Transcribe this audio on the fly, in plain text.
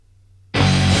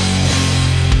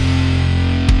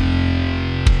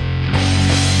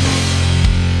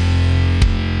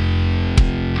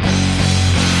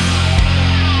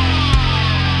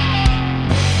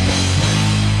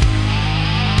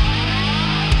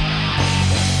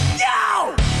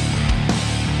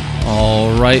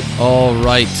All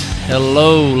right.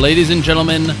 Hello, ladies and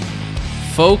gentlemen,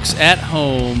 folks at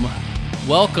home.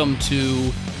 Welcome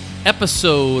to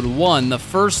episode 1, the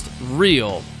first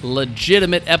real,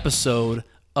 legitimate episode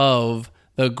of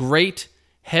the Great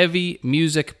Heavy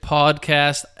Music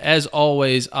Podcast. As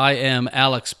always, I am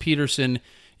Alex Peterson,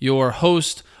 your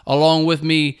host. Along with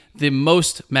me, the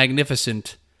most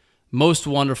magnificent, most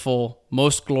wonderful,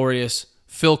 most glorious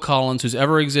Phil Collins who's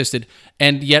ever existed,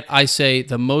 and yet I say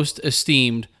the most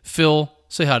esteemed. Phil,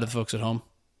 say hi to the folks at home.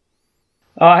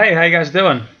 Hey, how you guys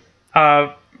doing?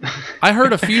 I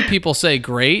heard a few people say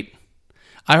great.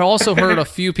 I also heard a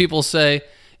few people say,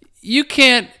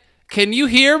 can you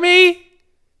hear me?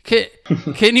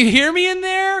 Can you hear me in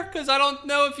there? Because I don't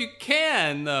know if you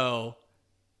can, though.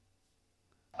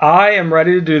 I am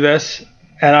ready to do this,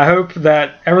 and I hope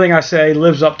that everything I say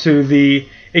lives up to the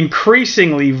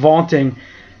increasingly vaunting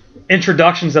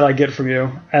introductions that I get from you,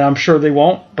 and I'm sure they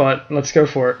won't, but let's go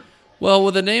for it. Well,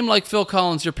 with a name like Phil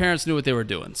Collins, your parents knew what they were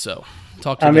doing, so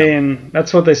talk to them. I mean,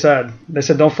 that's what they said. They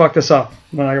said, don't fuck this up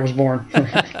when I was born.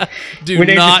 We named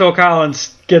you Phil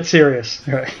Collins. Get serious.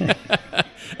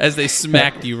 As they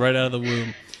smacked you right out of the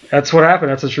womb. That's what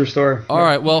happened. That's a true story. All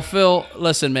right. Well, Phil,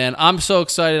 listen, man. I'm so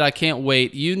excited. I can't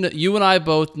wait. You and I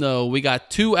both know we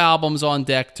got 2 albums on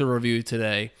deck to review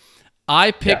today.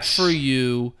 I picked for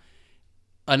you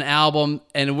an album,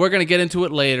 and we're going to get into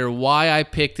it later, why I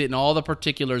picked it and all the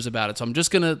particulars about it. So I'm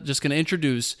just gonna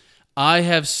introduce. I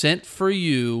have sent for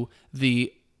you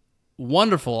the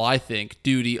wonderful, I think,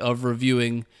 duty of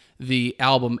reviewing the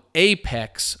album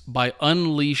Apex by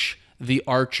Unleash the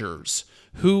Archers.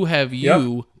 Who have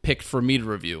you picked for me to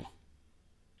review?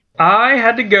 I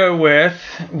had to go with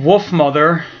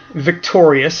Wolfmother,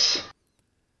 Victorious,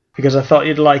 because I thought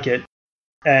you'd like it,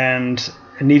 and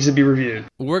it needs to be reviewed.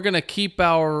 We're going to keep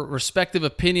our respective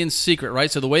opinions secret, right?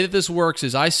 So the way that this works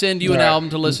is I send you an album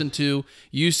to listen to,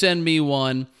 you send me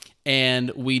one,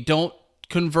 and we don't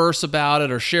converse about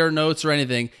it or share notes or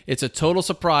anything. It's a total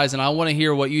surprise, and I want to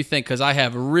hear what you think because I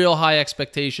have real high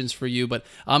expectations for you, but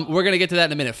we're going to get to that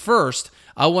in a minute. First,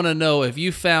 I want to know if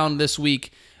you found this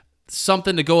week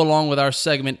something to go along with our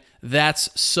segment, That's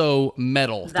So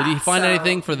Metal. Did you find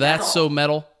anything for That's So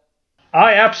Metal?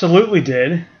 I absolutely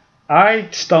did. I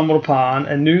stumbled upon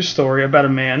a news story about a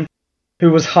man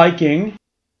who was hiking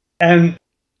and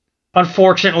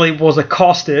unfortunately was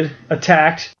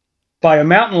attacked by a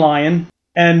mountain lion.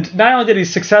 And not only did he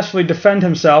successfully defend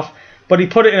himself, but he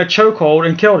put it in a chokehold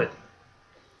and killed it.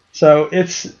 So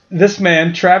it's this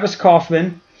man, Travis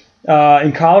Kaufman,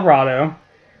 in Colorado,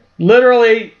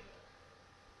 literally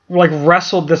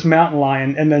wrestled this mountain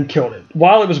lion and then killed it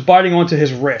while it was biting onto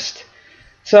his wrist.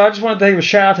 So I just wanted to give a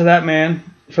shout out to that man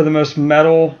for the most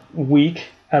metal week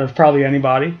out of probably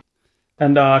anybody.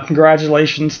 And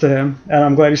congratulations to him. And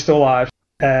I'm glad he's still alive.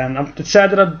 And it's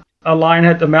sad that a mountain lion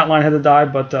had to die,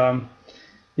 but I'm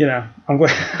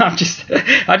glad. I just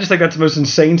think that's the most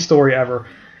insane story ever.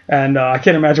 And I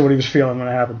can't imagine what he was feeling when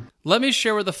it happened. Let me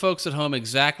share with the folks at home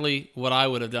exactly what I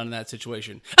would have done in that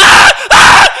situation. God!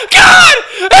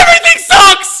 Everything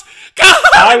sucks! God!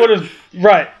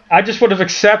 I just would have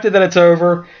accepted that it's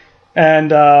over and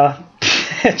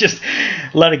just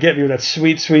let it get me with that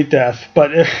sweet, sweet death.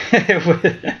 But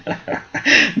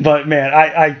but man,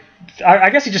 I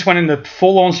guess he just went into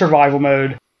full-on survival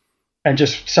mode and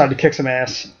just decided to kick some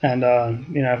ass. And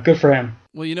good for him.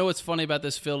 Well, you know what's funny about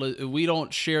this, Phil? We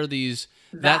don't share these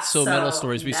That's So Metal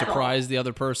stories. We surprise the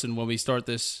other person when we start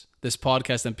this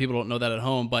podcast, and people don't know that at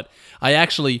home. But I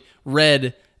actually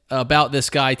read about this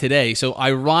guy today. So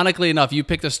ironically enough, you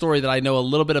picked a story that I know a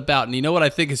little bit about. And you know what I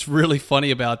think is really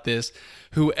funny about this?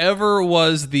 Whoever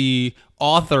was the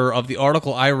author of the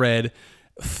article I read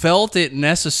felt it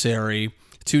necessary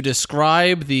to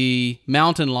describe the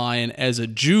mountain lion as a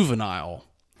juvenile,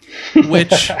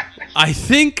 which I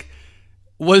think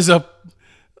was a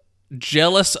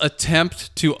jealous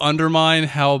attempt to undermine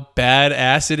how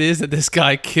badass it is that this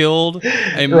guy killed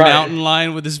a mountain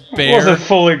lion with his bear. It wasn't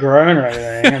fully grown or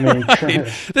anything. I mean,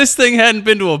 this thing hadn't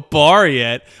been to a bar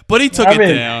yet, but he took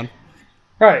it down.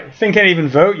 Right. Thing can't even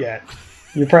vote yet.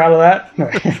 You proud of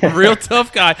that? Real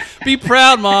tough guy. Be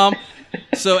proud, Mom.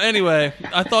 So anyway,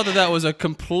 I thought that was a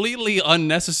completely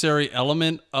unnecessary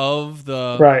element of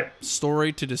the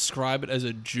story to describe it as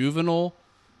a juvenile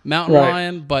mountain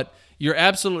lion, but you're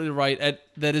absolutely right.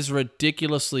 That is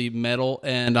ridiculously metal,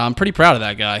 and I'm pretty proud of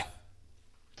that guy.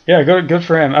 Yeah, good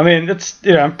for him. I mean, it's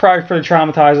probably pretty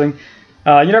traumatizing.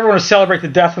 You never want to celebrate the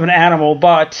death of an animal,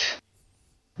 but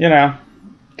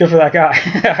good for that guy,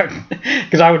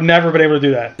 because I would never have been able to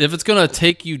do that. If it's gonna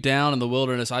take you down in the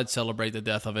wilderness, I'd celebrate the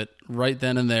death of it right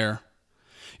then and there.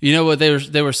 You know what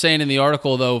they were saying in the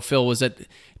article, though, Phil, was that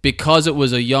because it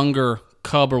was a younger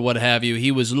cub or what have you,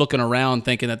 he was looking around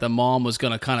thinking that the mom was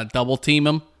going to kind of double team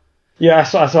him. Yeah, I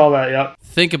saw that, yep.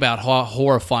 Think about how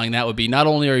horrifying that would be. Not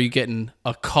only are you getting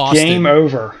accosted. Game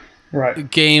over. Right.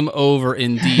 Game over,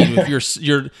 indeed. If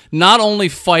you're not only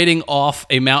fighting off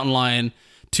a mountain lion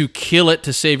to kill it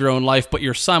to save your own life, but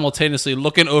you're simultaneously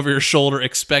looking over your shoulder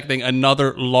expecting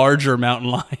another larger mountain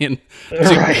lion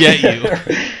to get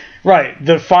you. Right,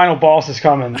 the final boss is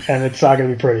coming, and it's not going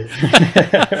to be pretty.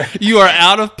 You are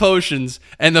out of potions,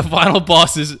 and the final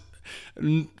boss is...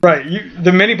 Right,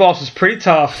 the mini boss is pretty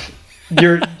tough.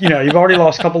 You've already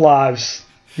lost a couple lives.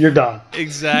 You're done.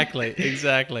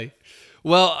 Exactly.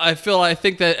 Well, I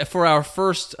think that for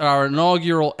our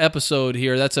inaugural episode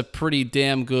here, that's a pretty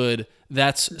damn good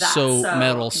That's So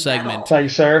Metal segment. Thank you,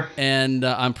 sir. And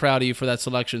I'm proud of you for that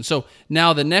selection. So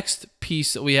now the next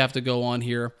piece that we have to go on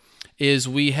here is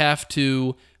we have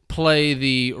to play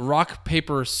the rock,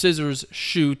 paper, scissors,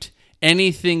 shoot,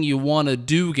 anything you want to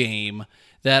do game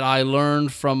that I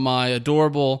learned from my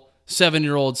adorable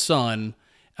 7-year-old son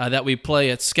that we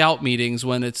play at scout meetings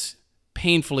when it's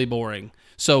painfully boring.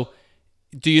 So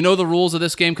do you know the rules of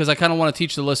this game? Because I kind of want to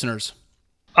teach the listeners.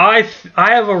 I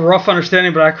have a rough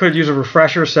understanding, but I could use a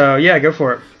refresher, so yeah, go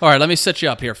for it. All right, let me set you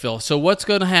up here, Phil. So what's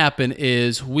going to happen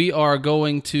is we are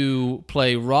going to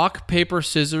play rock, paper,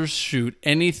 scissors, shoot,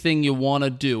 anything you want to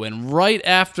do. And right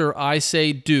after I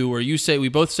say do, or we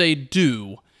both say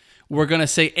do, we're going to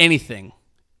say anything.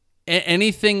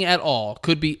 Anything at all.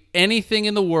 Could be anything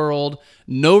in the world,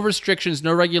 no restrictions,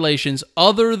 no regulations,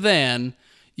 other than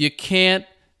you can't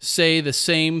say the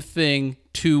same thing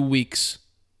 2 weeks.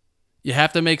 You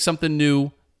have to make something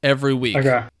new every week.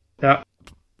 Okay. Yeah.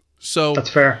 So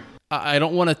that's fair. I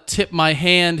don't want to tip my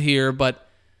hand here, but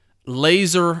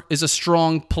laser is a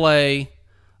strong play.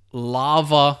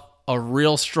 Lava, a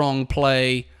real strong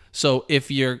play. So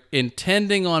if you're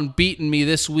intending on beating me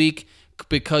this week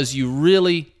because you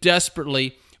really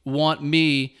desperately want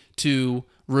me to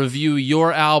review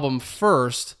your album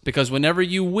first, because whenever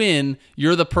you win,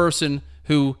 you're the person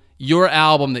who your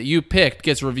album that you picked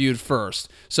gets reviewed first.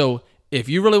 So if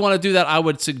you really want to do that, I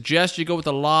would suggest you go with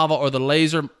the lava or the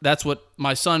laser. That's what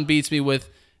my son beats me with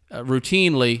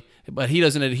routinely, but he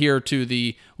doesn't adhere to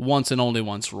the once and only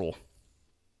once rule.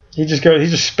 He just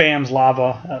spams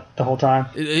lava the whole time.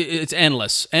 It's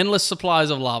endless supplies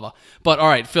of lava. But all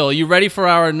right, Phil, are you ready for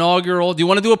our inaugural? Do you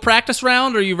want to do a practice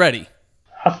round, or are you ready?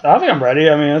 I think I'm ready.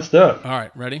 I mean, let's do it. All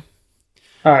right, ready?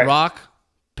 All right. Rock,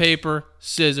 paper,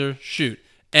 scissors, shoot.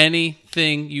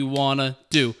 Anything you want to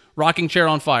do. Rocking chair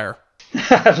on fire.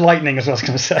 Lightning is what I was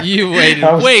going to say. You waited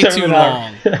way too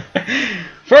long.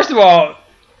 First of all,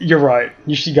 you're right.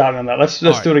 You got me on that. Let's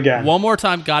do it again. One more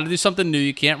time. Got to do something new.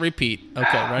 You can't repeat.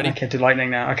 Okay, ready? I can't do lightning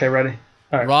now. Okay, ready?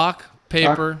 All right. Rock,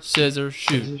 paper, scissors,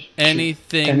 shoot.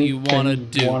 Anything you want to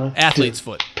do. Athlete's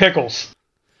foot. Pickles.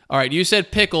 All right, you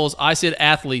said pickles. I said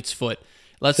athlete's foot.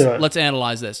 Let's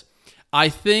analyze this. I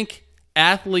think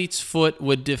athlete's foot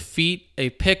would defeat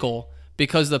a pickle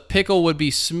because the pickle would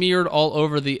be smeared all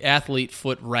over the athlete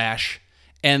foot rash,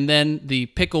 and then the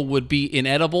pickle would be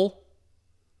inedible.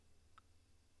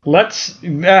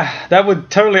 That would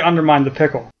totally undermine the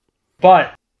pickle.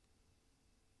 But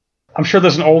I'm sure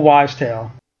there's an old wives'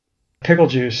 tale. Pickle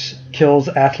juice kills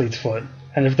athlete's foot.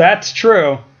 And if that's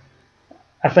true,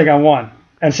 I think I won.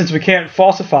 And since we can't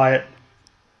falsify it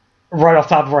right off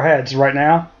the top of our heads right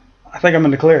now, I think I'm in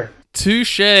the clear.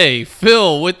 Touche.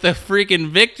 Phil with the freaking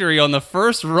victory on the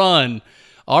first run.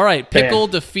 All right, pickle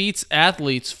defeats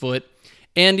athlete's foot.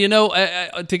 And,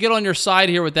 to get on your side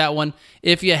here with that one,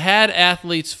 if you had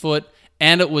athlete's foot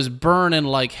and it was burning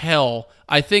like hell,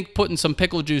 I think putting some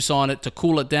pickle juice on it to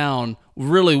cool it down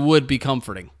really would be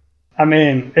comforting. I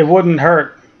mean, it wouldn't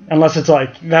hurt unless it's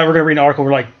like, that we're going to read an article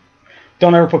where like,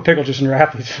 don't ever put pickle juice in your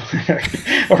athlete's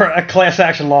foot. Or a class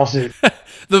action lawsuit.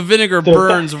 The vinegar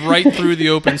burns right through the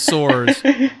open sores.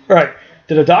 Right.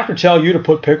 Did a doctor tell you to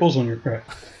put pickles on your...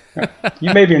 Right.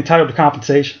 You may be entitled to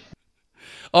compensation.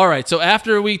 All right, so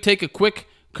after we take a quick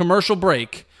commercial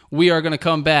break, we are going to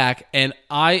come back, and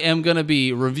I am going to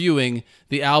be reviewing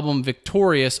the album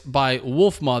Victorious by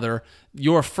Wolfmother,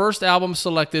 your first album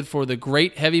selected for the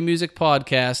Great Heavy Music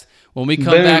Podcast when we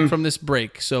come back from this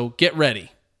break. So get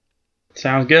ready.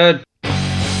 Sounds good.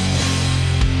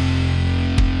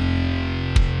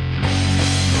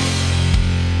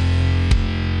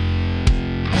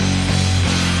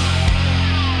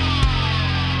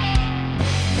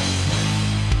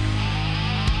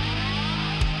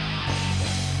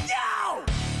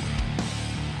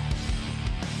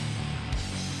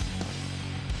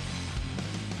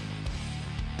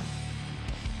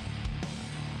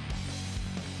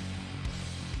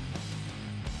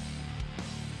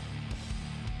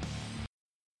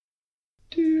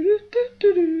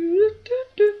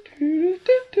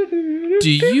 Do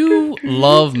you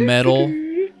love metal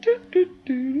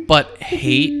but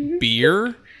hate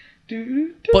beer?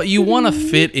 But you want to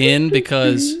fit in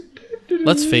because,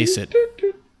 let's face it,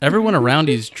 everyone around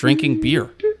you is drinking beer,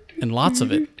 and lots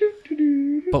of it.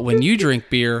 But when you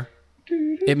drink beer,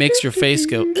 it makes your face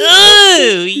go,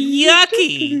 "Ooh,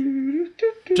 yucky!"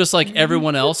 Just like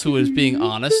everyone else who is being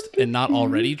honest and not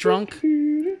already drunk.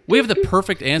 We have the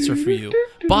perfect answer for you.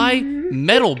 Buy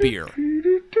metal beer.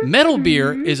 Metal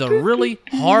beer is a really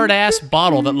hard-ass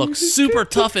bottle that looks super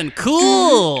tough and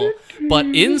cool, but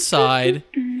inside,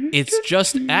 it's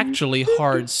just actually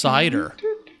hard cider.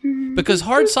 Because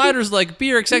hard cider's like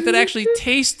beer, except it actually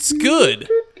tastes good.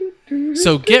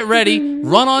 So get ready,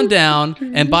 run on down,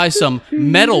 and buy some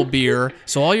metal beer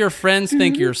so all your friends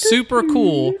think you're super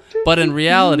cool, but in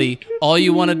reality, all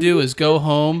you want to do is go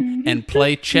home and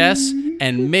play chess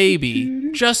and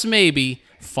maybe, just maybe,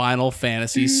 Final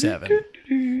Fantasy VII.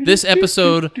 This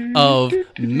episode of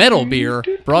Metal Beer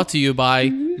brought to you by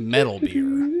Metal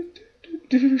Beer.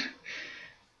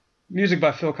 Music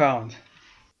by Phil Collins.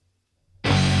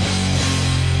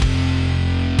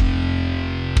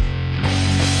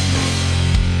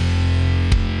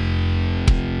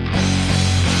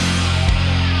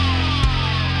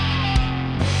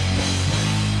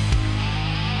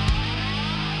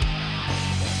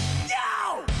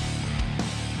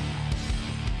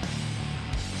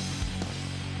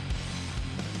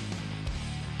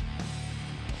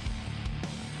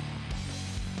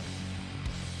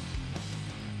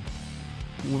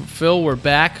 Phil, we're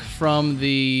back from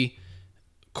the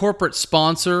corporate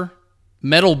sponsor,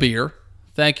 Metal Beer.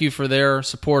 Thank you for their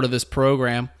support of this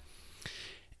program.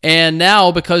 And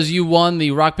now, because you won the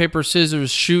Rock, Paper,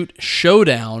 Scissors, Shoot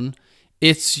Showdown,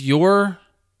 it's your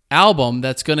album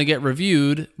that's going to get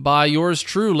reviewed by yours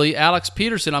truly, Alex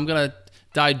Peterson. I'm going to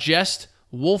digest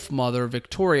Wolfmother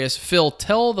Victorious. Phil,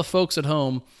 tell the folks at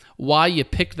home why you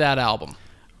picked that album.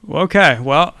 Okay,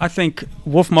 well, I think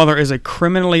Wolfmother is a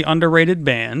criminally underrated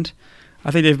band.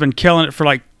 I think they've been killing it for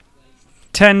like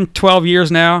 10, 12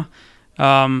 years now.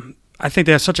 I think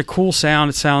they have such a cool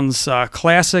sound. It sounds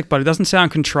classic, but it doesn't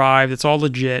sound contrived. It's all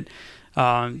legit.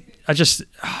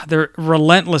 They're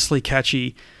relentlessly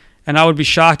catchy, and I would be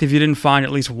shocked if you didn't find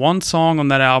at least one song on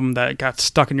that album that got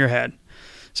stuck in your head.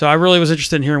 So I really was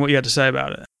interested in hearing what you had to say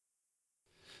about it.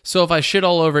 So if I shit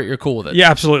all over it, you're cool with it? Yeah,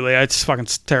 absolutely. It's fucking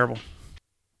terrible.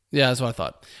 Yeah, that's what I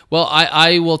thought. Well,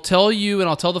 I will tell you, and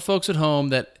I'll tell the folks at home,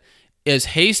 that as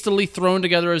hastily thrown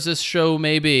together as this show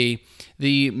may be,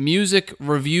 the music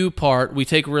review part we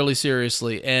take really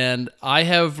seriously. And I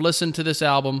have listened to this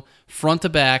album front to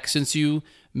back since you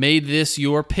made this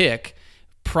your pick,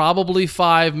 probably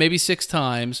 5, maybe 6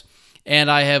 times.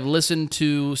 And I have listened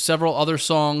to several other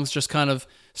songs just kind of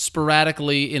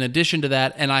sporadically in addition to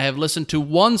that. And I have listened to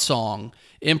one song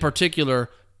in particular,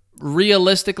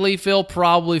 realistically, Phil,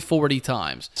 probably 40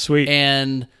 times. Sweet.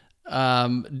 And,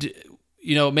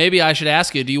 maybe I should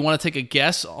ask you, do you want to take a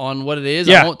guess on what it is?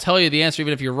 Yeah. I won't tell you the answer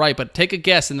even if you're right, but take a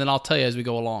guess and then I'll tell you as we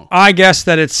go along. I guess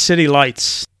that it's City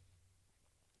Lights.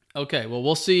 Okay, well,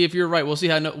 we'll see if you're right. We'll see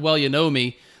how well you know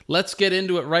me. Let's get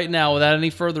into it right now without any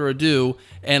further ado,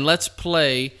 and let's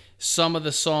play some of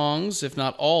the songs, if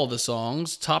not all the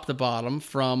songs, top to bottom,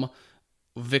 from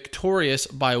Victorious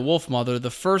by Wolfmother.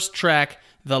 The first track,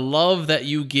 The Love That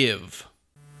You Give.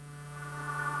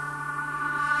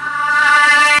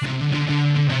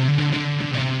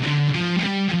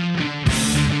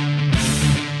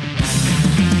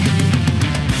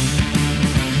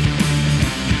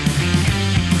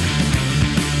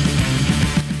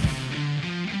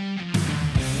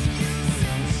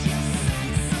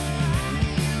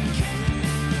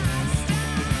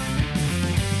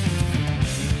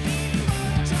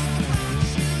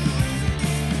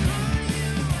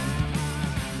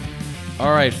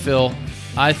 All right, Phil,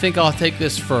 I think I'll take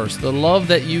this first. The Love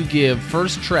That You Give,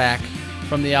 first track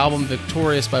from the album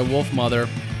Victorious by Wolfmother.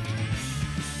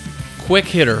 Quick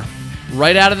hitter.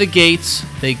 Right out of the gates,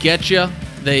 they get you.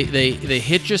 They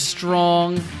hit you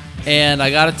strong. And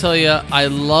I got to tell you, I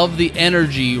love the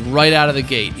energy right out of the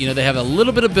gate. You know, they have a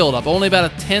little bit of build-up, only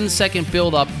about a 10-second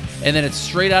build-up, and then it's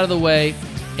straight out of the way.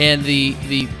 And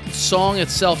the song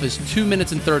itself is 2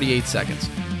 minutes and 38 seconds,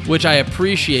 which I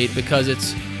appreciate because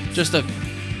it's just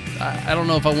I don't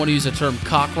know if I want to use the term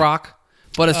cock rock,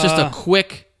 but it's just a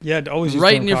quick, always use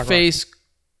right the term in your cock face.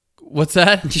 Rock. What's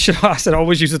that? I said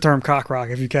always use the term cock rock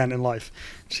if you can in life.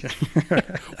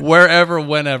 Wherever,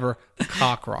 whenever,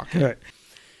 cock rock.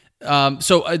 Right.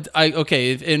 So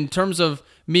okay, in terms of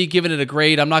me giving it a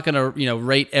grade, I'm not going to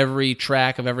rate every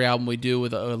track of every album we do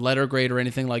with a letter grade or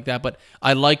anything like that, but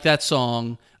I like that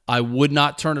song. I would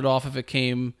not turn it off if it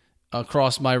came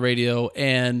across my radio.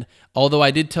 And although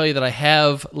I did tell you that I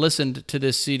have listened to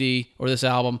this CD or this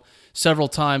album several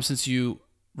times since you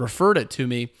referred it to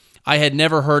me, I had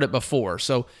never heard it before.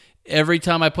 So every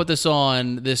time I put this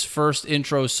on, this first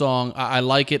intro song, I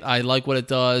like it. I like what it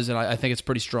does, and I think it's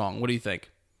pretty strong. What do you think?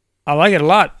 I like it a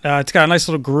lot. It's got a nice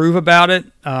little groove about it.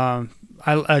 I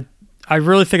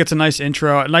really think it's a nice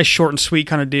intro, a nice short and sweet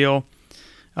kind of deal.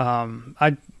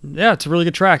 It's a really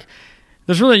good track.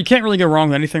 You can't really go wrong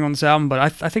with anything on this album, but I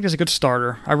think it's a good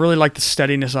starter. I really like the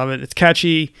steadiness of it. It's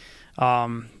catchy.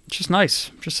 It's just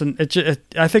nice.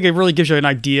 I think it really gives you an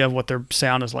idea of what their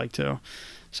sound is like too.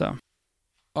 So,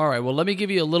 all right. Well, let me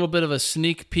give you a little bit of a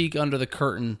sneak peek under the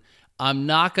curtain. I'm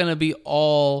not going to be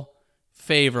all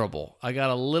favorable. I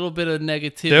got a little bit of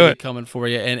negativity coming for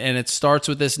you, and it starts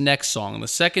with this next song. The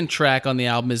second track on the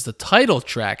album is the title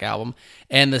track album,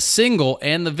 and the single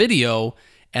and the video.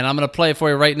 And I'm going to play it for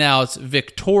you right now. It's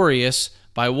Victorious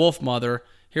by Wolfmother.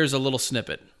 Here's a little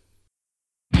snippet.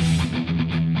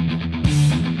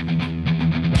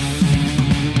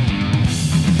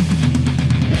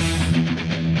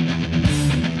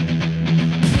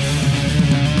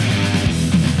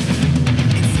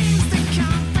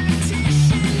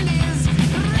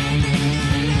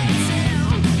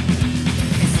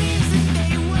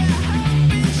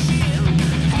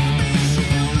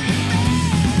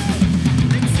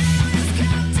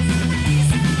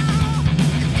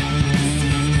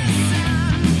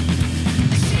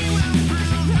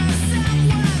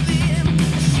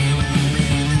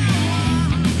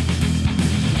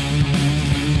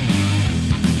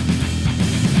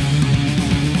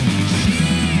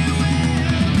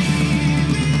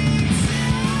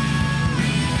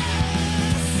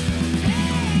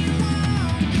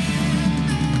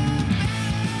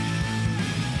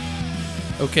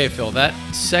 Okay, Phil, that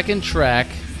second track,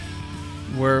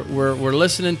 we're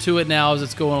listening to it now as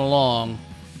it's going along.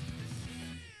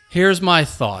 Here's my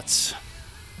thoughts.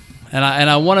 And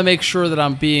I want to make sure that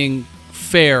I'm being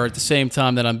fair at the same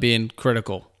time that I'm being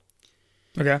critical.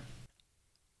 Okay.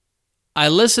 I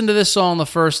listened to this song the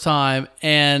first time,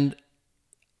 and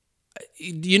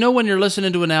you know when you're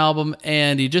listening to an album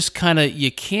and you just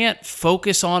you can't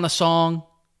focus on a song?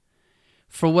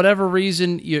 For whatever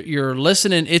reason, you're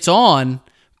listening, it's on,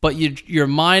 but your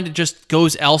mind just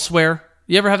goes elsewhere.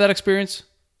 You ever have that experience?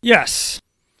 Yes.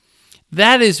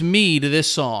 That is me to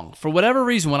this song. For whatever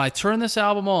reason, when I turn this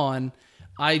album on,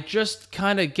 I just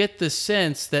kind of get the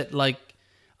sense that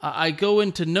I go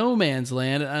into no man's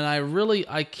land, and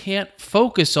I can't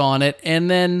focus on it. And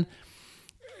then,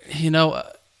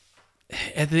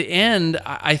 at the end,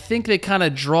 I think they kind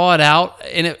of draw it out.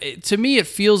 And to me, it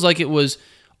feels like it was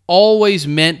always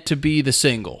meant to be the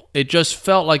single. It just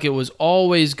felt like it was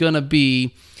always going to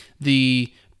be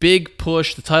the big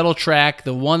push, the title track,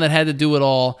 the one that had to do it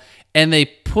all. And they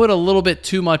put a little bit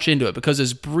too much into it, because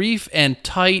as brief and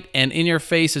tight and in your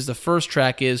face as the first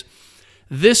track is,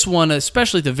 this one,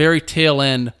 especially at the very tail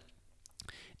end,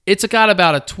 it's got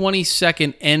about a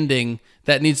 20-second ending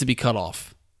that needs to be cut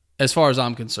off, as far as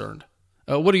I'm concerned.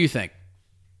 What do you think?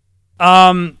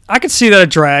 I can see that it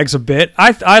drags a bit.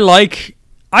 I like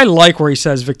where he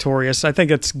says victorious. I think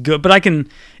it's good, but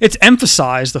it's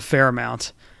emphasized a fair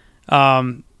amount.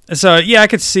 So yeah, I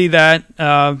could see that.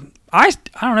 I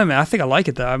don't know, man. I think I like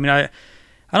it though. I mean, I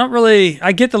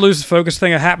I get the lose focus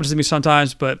thing. It happens to me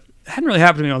sometimes, but it hadn't really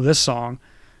happened to me on this song.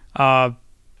 I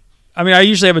mean, I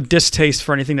usually have a distaste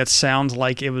for anything that sounds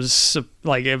like it was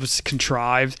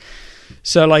contrived.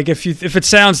 So like if it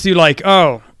sounds to you like,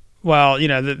 oh, well,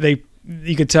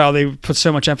 you could tell they put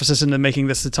so much emphasis into making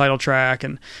this the title track,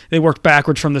 and they worked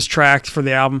backwards from this track for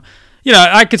the album.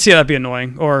 I could see that be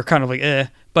annoying or kind of like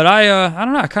but I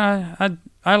don't know.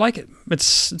 I like it.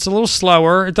 It's a little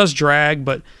slower. It does drag,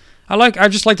 but I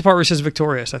just like the part where he says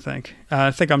victorious. I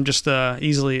think I'm just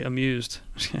easily amused.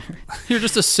 You're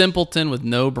just a simpleton with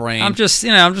no brain. I'm just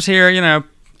here,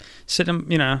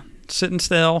 sitting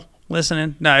still,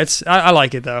 listening. No, I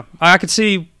like it though. I can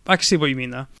see what you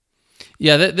mean though.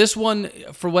 Yeah, this one,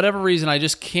 for whatever reason, I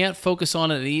just can't focus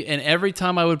on it, and every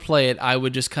time I would play it, I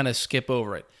would just kind of skip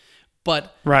over it.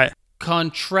 But right.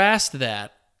 Contrast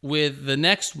that with the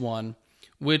next one,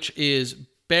 which is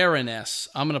Baroness.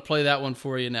 I'm going to play that one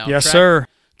for you now. Yes, sir.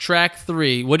 Track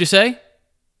 3. What'd you say?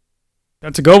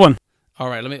 That's a good one. All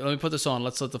right, let me put this on.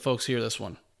 Let's let the folks hear this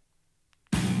one.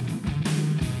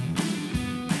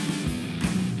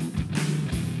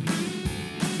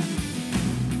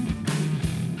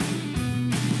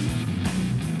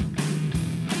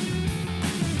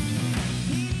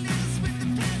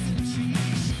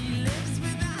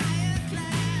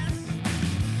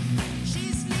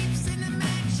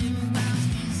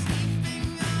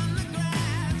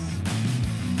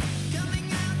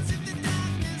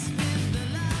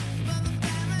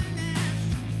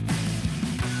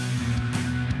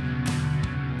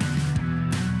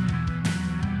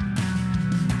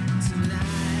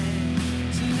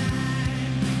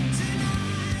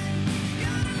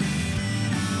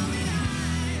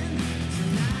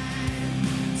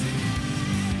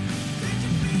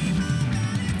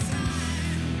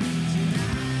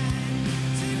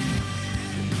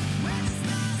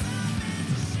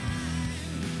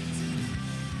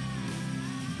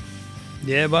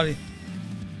 Yeah, buddy.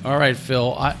 All right,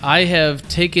 Phil. I have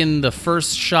taken the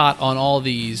first shot on all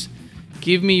these.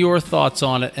 Give me your thoughts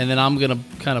on it, and then I'm going to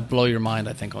kind of blow your mind,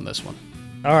 I think, on this one.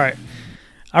 All right.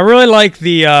 I really like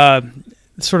the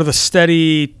sort of the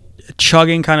steady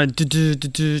chugging kind of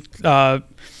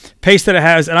pace that it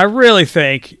has, and I really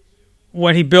think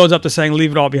when he builds up to saying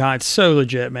 "Leave it all behind," it's so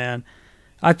legit, man.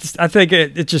 I think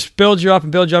it just builds you up,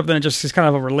 and then it just is kind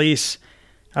of a release.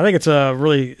 I think it's a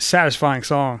really satisfying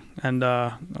song, and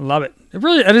I love it.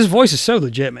 And his voice is so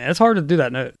legit, man. It's hard to do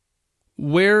that note.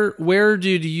 Where do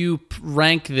you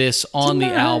rank this on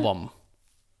the album?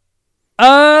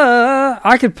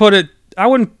 I could put it. I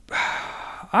would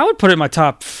put it in my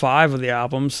top 5 of the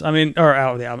albums. I mean, or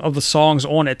out of the album of the songs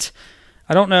on it.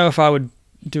 I don't know if I would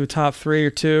do a top 3 or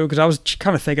 2 because I was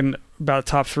kind of thinking about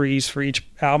top 3s for each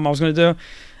album I was going to do.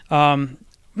 I'm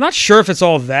not sure if it's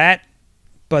all that,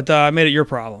 but I made it your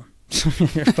problem.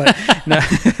 But, no.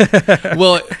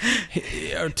 Well,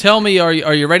 tell me, are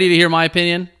you ready to hear my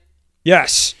opinion?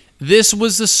 Yes. This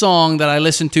was the song that I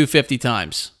listened to 50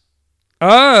 times.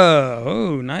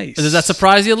 Oh, nice. Does that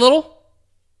surprise you a little?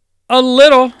 A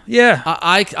little, yeah.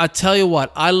 I tell you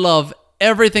what, I love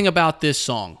everything about this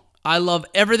song. I love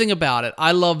everything about it.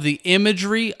 I love the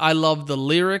imagery. I love the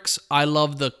lyrics. I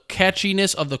love the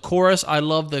catchiness of the chorus. I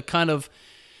love the kind of,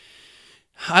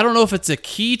 I don't know if it's a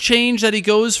key change that he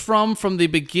goes from the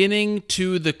beginning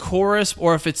to the chorus,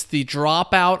 or if it's the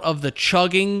dropout of the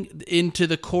chugging into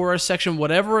the chorus section.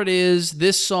 Whatever it is,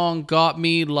 this song got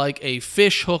me like a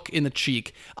fish hook in the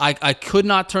cheek. I could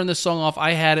not turn this song off.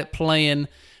 I had it playing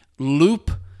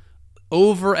loop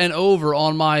over and over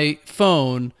on my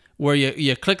phone, where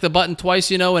you click the button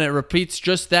twice, and it repeats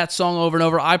just that song over and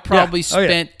over. I probably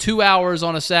spent 2 hours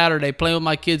on a Saturday playing with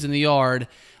my kids in the yard,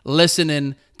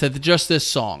 listening to just this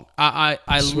song. I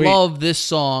love this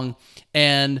song,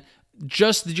 and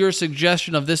just your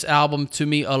suggestion of this album to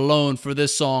me alone for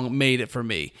this song made it for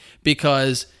me,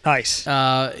 because nice.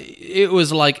 It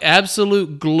was like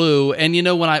absolute glue. And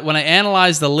when I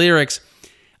analyze the lyrics,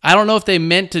 I don't know if they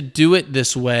meant to do it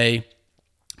this way,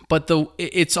 but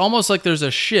it's almost like there's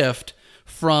a shift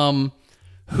from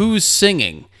who's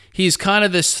singing. He's kind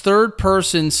of this third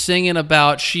person singing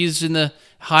about she's in the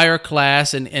higher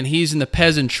class and he's in the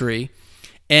peasantry.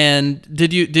 And do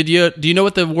you know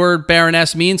what the word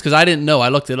baroness means? Because I didn't know. I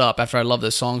looked it up after I love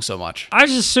this song so much. I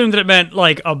just assumed that it meant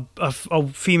like a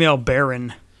female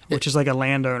baron, which is like a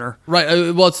landowner.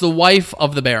 Right. Well, it's the wife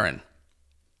of the baron.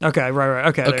 Okay, right.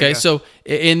 Okay, so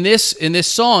in this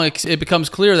song, it becomes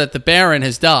clear that the Baron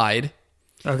has died.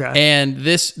 Okay. And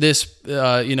this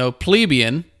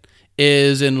plebeian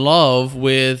is in love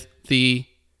with the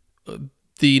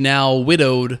now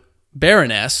widowed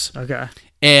Baroness. Okay.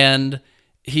 And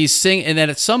he's singing, and then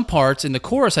at some parts in the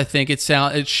chorus, I think it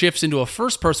shifts into a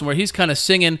first person where he's kind of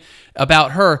singing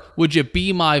about her. Would you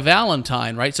be my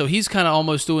Valentine? Right. So he's kind of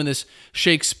almost doing this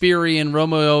Shakespearean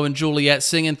Romeo and Juliet,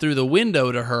 singing through the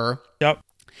window to her. Yep.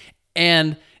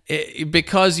 And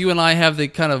because you and I have the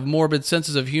kind of morbid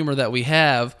senses of humor that we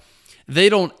have, they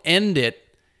don't end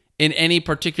it in any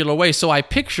particular way. So I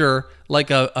picture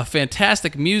like a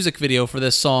fantastic music video for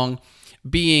this song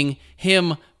being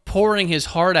him pouring his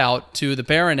heart out to the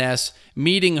Baroness,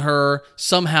 meeting her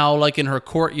somehow like in her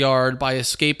courtyard by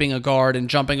escaping a guard and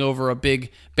jumping over a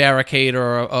big barricade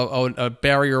or a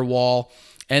barrier wall,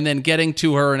 and then getting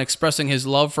to her and expressing his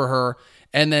love for her,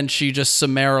 and then she just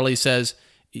summarily says,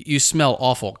 "You smell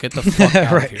awful. Get the fuck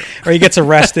out right. of here." Or he gets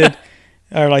arrested.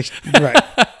 Or like, right.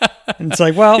 And it's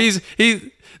like, well...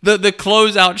 The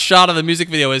closeout shot of the music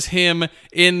video is him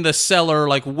in the cellar,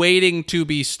 like waiting to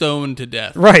be stoned to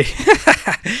death. Right.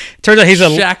 Turns out he's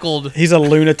shackled. He's a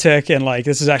lunatic, and like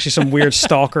this is actually some weird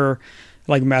stalker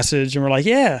like message, and we're like,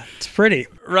 yeah, it's pretty.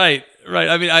 Right.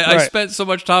 I mean, I spent so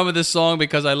much time with this song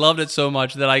because I loved it so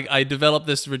much that I developed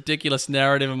this ridiculous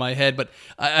narrative in my head. But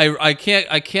I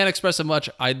can't express it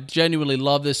much. I genuinely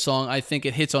love this song. I think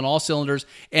it hits on all cylinders,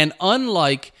 and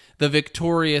unlike the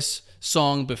Victorious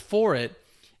song before it,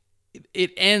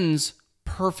 it ends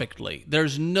perfectly.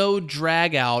 There's no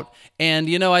drag out.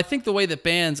 And, I think the way that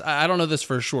bands, I don't know this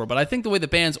for sure, but I think the way that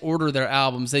bands order their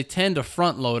albums, they tend to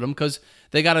front load them because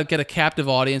they got to get a captive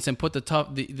audience and put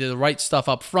the right stuff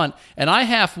up front. And I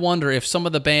half wonder if some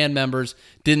of the band members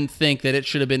didn't think that it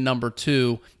should have been number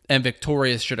 2 and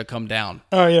Victorious should have come down.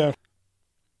 Oh, yeah.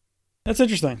 That's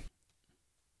interesting.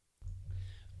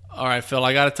 All right, Phil,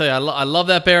 I got to tell you, I love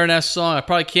that Baroness song. I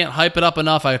probably can't hype it up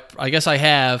enough. I guess I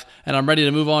have, and I'm ready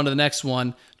to move on to the next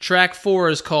one. Track 4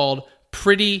 is called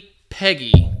Pretty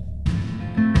Peggy.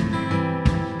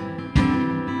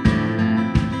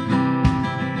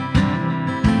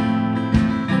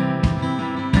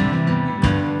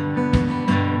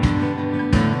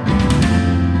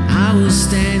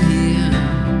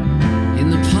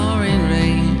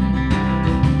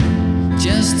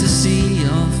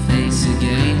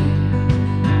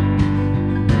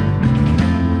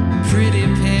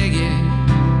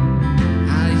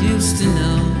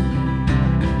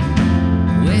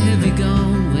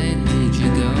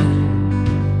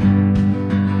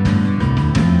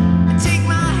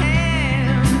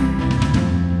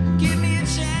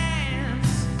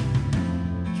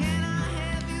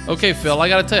 Okay, Phil, I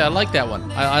got to tell you, I like that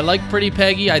one. I like Pretty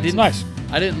Peggy. It's nice.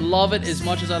 I didn't love it as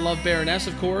much as I love Baroness,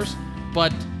 of course,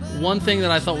 but one thing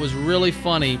that I thought was really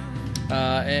funny,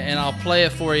 and I'll play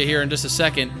it for you here in just a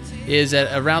second, is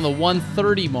at around the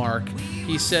 1:30 mark,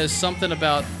 he says something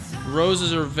about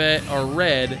roses are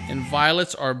red and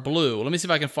violets are blue. Let me see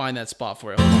if I can find that spot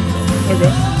for you.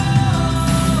 Okay.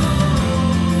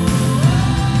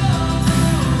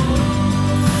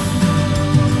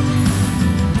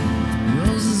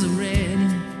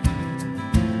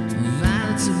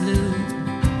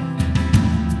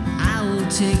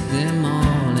 Take them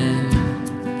all and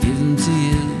give them to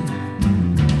you.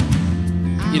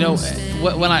 You know,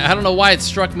 when I don't know why it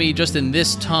struck me just in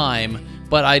this time,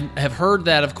 but I have heard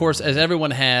that, of course, as everyone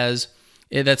has,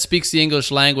 that speaks the English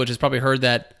language has probably heard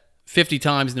that 50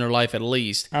 times in their life at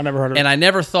least. I never heard of it. And I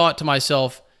never thought to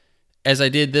myself, as I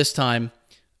did this time,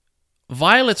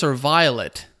 violets are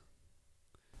violet.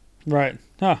 Right.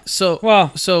 Huh.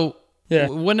 So yeah.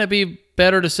 Wouldn't it be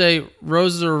better to say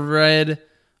roses are red,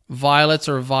 violets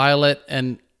are violet,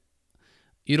 and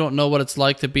you don't know what it's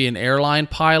like to be an airline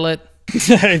pilot?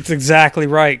 It's exactly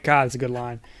right. God, it's a good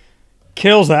line.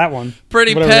 Kills that one.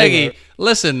 Pretty Peggy,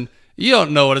 listen, you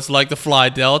don't know what it's like to fly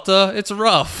Delta. It's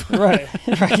rough. Right.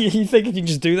 You think you can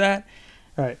just do that?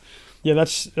 Right. Yeah,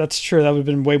 that's true. That would have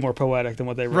been way more poetic than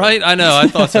what they wrote. Right? I know. I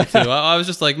thought so too. I was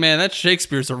just like, man, that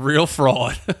Shakespeare's a real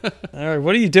fraud. All right,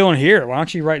 what are you doing here? Why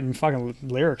aren't you writing fucking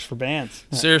lyrics for bands?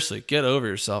 Seriously, get over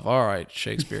yourself. All right,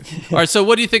 Shakespeare. All right, so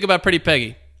what do you think about Pretty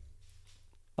Peggy?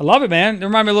 I love it, man. It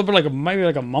reminded me a little bit maybe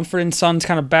like a Mumford & Sons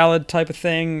kind of ballad type of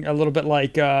thing. A little bit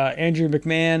like Andrew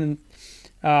McMahon.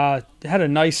 Had a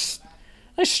nice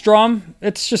strum.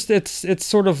 It's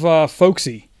sort of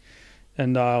folksy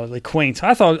and like quaint.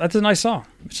 I thought that's a nice song.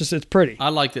 It's pretty. I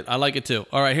liked it. I like it too.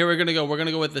 All right, here we're gonna go. We're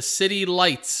gonna go with the City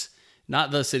Lights, not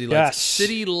the City Lights. Yes.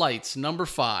 City Lights, number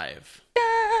 5.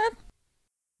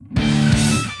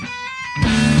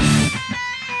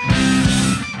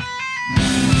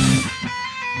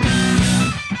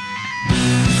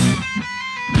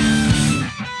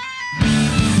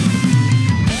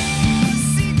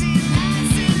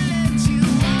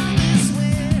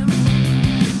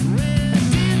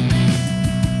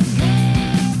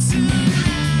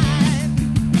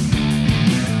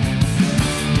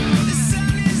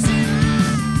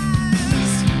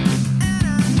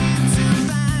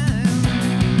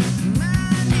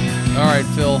 All right,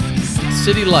 Phil.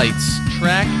 City Lights,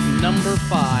 track number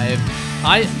 5.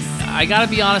 I gotta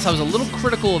be honest, I was a little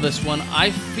critical of this one. I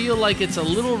feel like it's a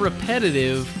little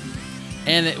repetitive,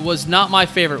 and it was not my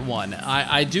favorite one.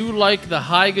 I do like the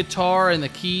high guitar and the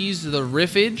keys, the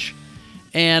riffage,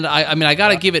 and I mean, I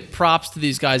gotta give it props to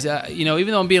these guys. Even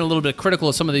though I'm being a little bit critical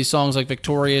of some of these songs like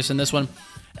Victorious and this one,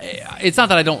 it's not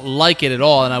that I don't like it at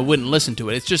all and I wouldn't listen to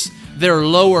it. It's just there are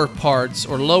lower parts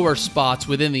or lower spots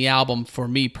within the album for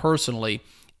me personally.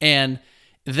 And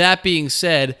that being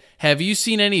said, have you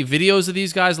seen any videos of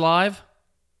these guys live?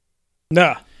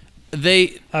 No.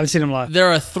 I haven't seen them live.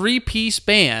 They're a 3-piece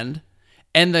band,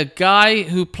 and the guy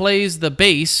who plays the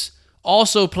bass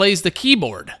also plays the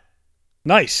keyboard.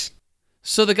 Nice.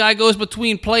 So the guy goes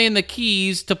between playing the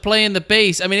keys to playing the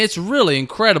bass. I mean, it's really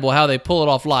incredible how they pull it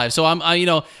off live. So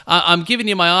I'm giving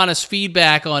you my honest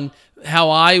feedback on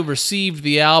how I received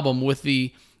the album with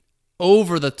the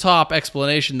over-the-top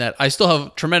explanation that I still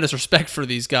have tremendous respect for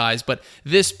these guys, but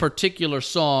this particular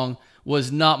song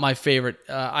was not my favorite.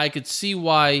 I could see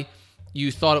why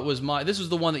you thought it was this was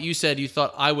the one that you said you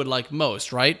thought I would like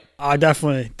most, right?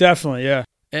 Definitely, yeah.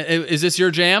 Is this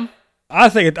your jam? I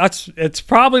think it's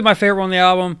probably my favorite one on the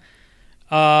album.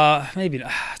 Maybe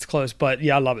not. It's close, but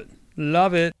yeah, I love it.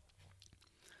 Love it.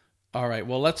 All right,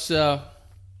 well, let's...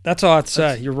 That's all I'd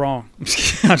say. You're wrong. I'm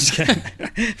just kidding.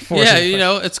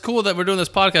 Yeah, it's cool that we're doing this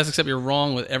podcast, except you're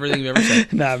wrong with everything you've ever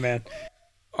said. Nah, man.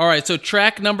 All right, so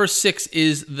track number 6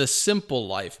 is The Simple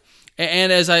Life.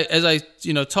 And as I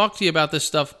talk to you about this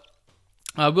stuff,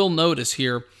 I will notice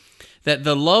here that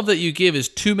The Love That You Give is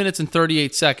 2 minutes and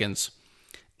 38 seconds.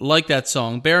 Like that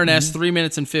song. Baroness, 3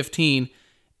 minutes and 15.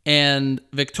 And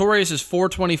Victorious is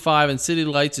 4:25 and City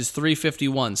Lights is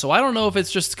 3:51. So I don't know if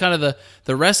it's just kind of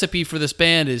the recipe for this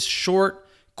band is short,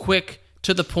 quick,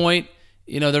 to the point.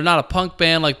 They're not a punk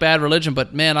band like Bad Religion,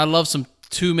 but man, I love some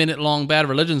 2-minute long Bad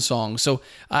Religion songs. So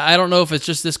I don't know if it's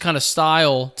just this kind of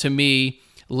style to me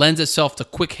lends itself to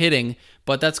quick hitting,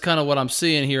 but that's kind of what I'm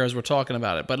seeing here as we're talking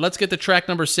about it. But let's get to track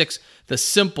number 6, The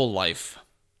Simple Life.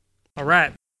 All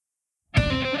right.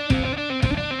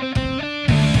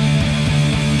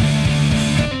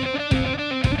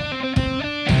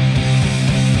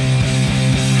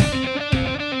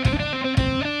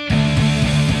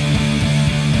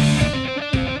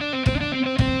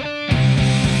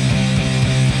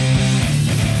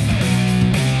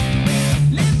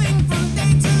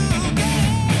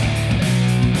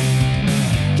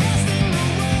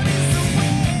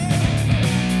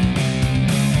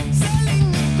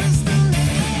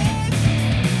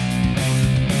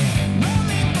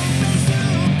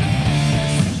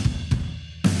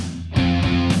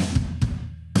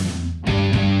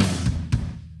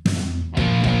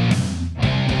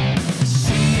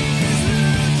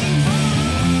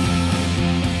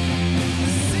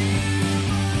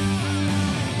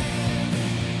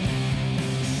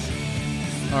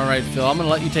 right, Phil. I'm going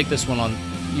to let you take this one on.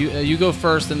 You go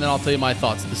first, and then I'll tell you my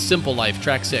thoughts. The Simple Life,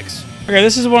 track 6. Okay,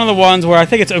 this is one of the ones where I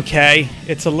think it's okay.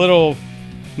 It's a little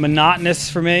monotonous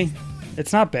for me.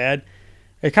 It's not bad.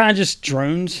 It kind of just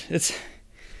drones. It's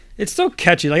still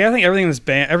catchy. Like, I think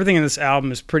everything in this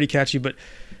album is pretty catchy, but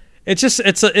it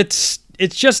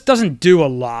just doesn't do a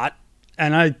lot,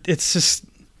 and I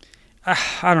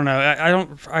don't know.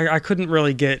 I couldn't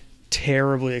really get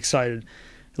terribly excited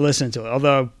listening to it.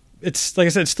 Although it's, like I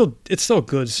said, it's still a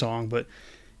good song, but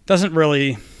doesn't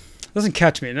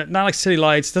catch me. Not like City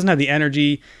Lights. Doesn't have the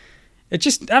energy. It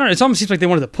just, I don't know. It almost seems like they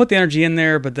wanted to put the energy in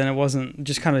there, but then it wasn't. It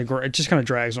just kind of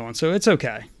drags on. So it's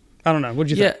okay. I don't know.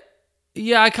 What'd you think?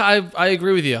 Yeah, I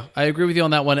agree with you. I agree with you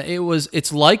on that one.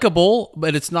 It's likable,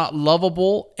 but it's not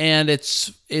lovable, and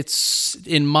it's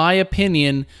in my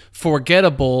opinion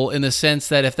forgettable in the sense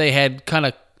that if they had kind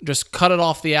of just cut it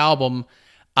off the album,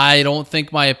 I don't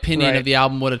think my opinion of the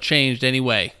album would have changed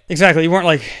anyway. Exactly. You weren't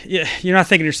like, you're not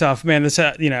thinking to yourself, man, this,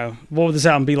 what would this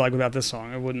album be like without this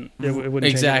song? It wouldn't. It wouldn't.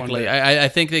 Exactly. Change it one bit. I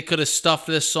think they could have stuffed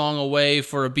this song away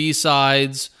for a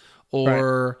B-sides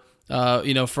or. Right.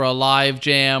 For a live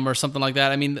jam or something like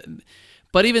that. I mean,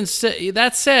 but even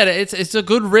that said, it's a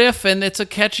good riff and it's a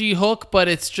catchy hook, but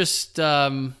it's just I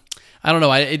don't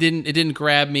know. It didn't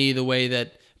grab me the way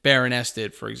that Baroness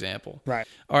did, for example. Right.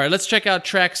 All right, let's check out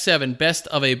track 7, Best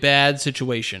of a Bad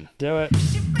Situation. Do it.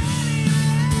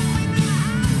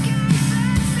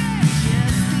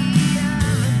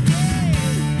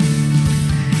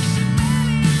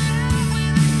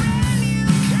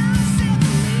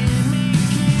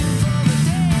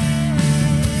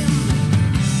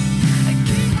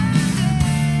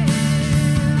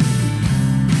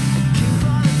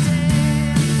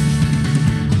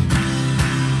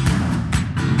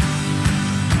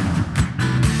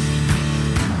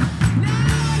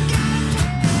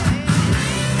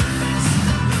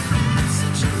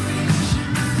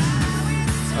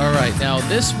 Now,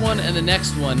 this one and the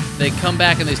next one, they come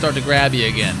back and they start to grab you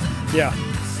again. Yeah.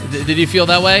 Did you feel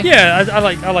that way? Yeah,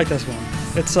 I like this one.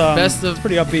 It's it's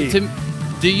pretty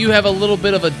upbeat. Do you have a little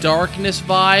bit of a darkness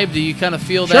vibe? Do you kind of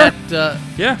feel that?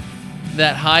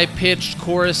 That high-pitched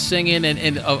chorus singing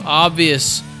and of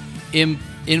obvious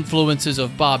influences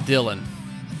of Bob Dylan.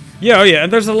 Yeah,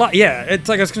 and there's a lot. Yeah, it's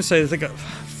like I was gonna say. It's like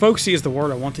folksy is the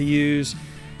word I want to use,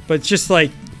 but it's just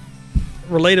like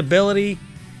relatability.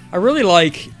 I really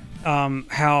like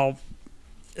how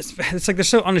it's like they're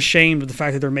so unashamed of the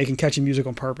fact that they're making catchy music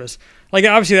on purpose. Like,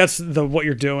 obviously that's what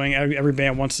you're doing. Every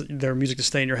band wants their music to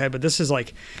stay in your head, but this is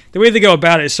like the way they go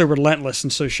about it is so relentless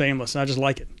and so shameless, and I just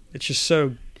like it. It's just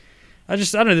so I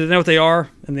don't know, they know what they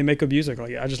are and they make good music.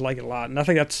 Like, I just like it a lot, and I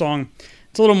think that song,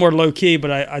 it's a little more low key,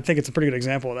 but I think it's a pretty good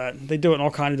example of that. They do it in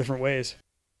all kinds of different ways.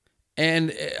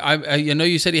 And I know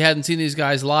you said you hadn't seen these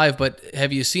guys live, but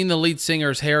have you seen the lead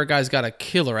singer's hair? Guy's got a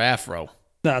killer afro.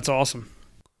 That's awesome.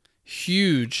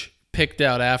 Huge picked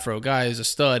out afro. Guy is a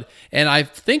stud. And I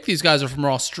think these guys are from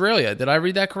Australia. Did I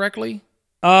read that correctly?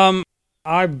 I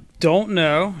don't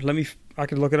know. I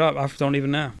could look it up. I don't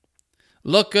even know.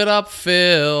 Look it up,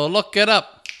 Phil. Look it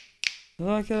up.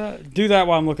 Do that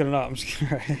while I'm looking it up. I'm just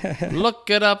kidding. Look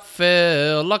it up,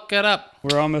 Phil. Look it up.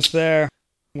 We're almost there.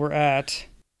 We're at...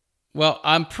 Well,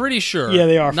 I'm pretty sure. Yeah,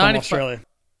 they are from Australia.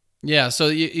 Yeah, so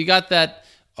you got that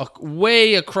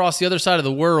way across the other side of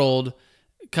the world,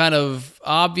 kind of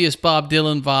obvious Bob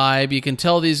Dylan vibe. You can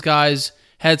tell these guys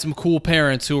had some cool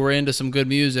parents who were into some good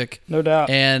music. No doubt.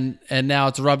 And now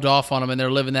it's rubbed off on them, and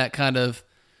they're living that kind of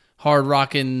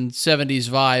hard-rocking 70s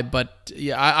vibe. But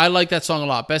yeah, I like that song a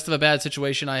lot. Best of a Bad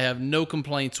Situation, I have no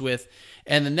complaints with.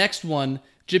 And the next one,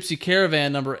 Gypsy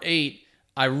Caravan, number 8,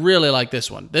 I really like this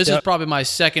one. This is probably my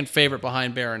second favorite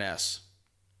behind Baroness.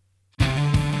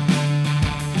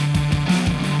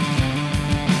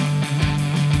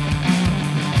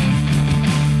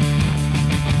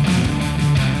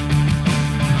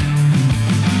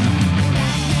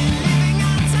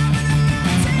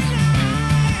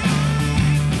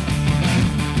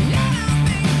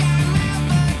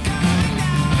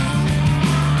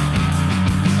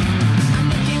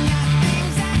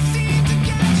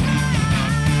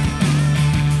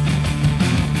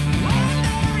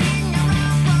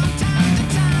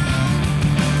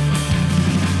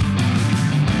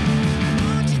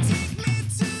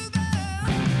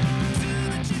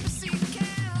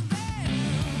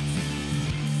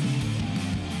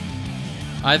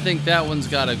 I think that one's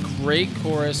got a great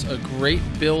chorus, a great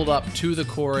build up to the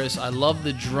chorus. I love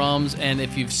the drums, and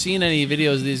if you've seen any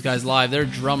videos of these guys live, their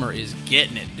drummer is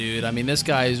getting it, dude. I mean, this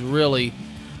guy is really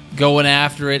going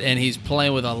after it, and he's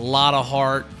playing with a lot of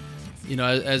heart. You know,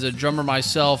 as a drummer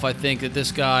myself, I think that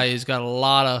this guy has got a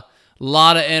lot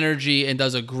lot of energy, and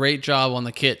does a great job on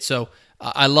the kit. So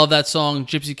I love that song,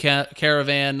 Gypsy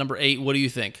Caravan, number 8. What do you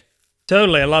think?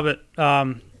 Totally, I love it.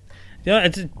 I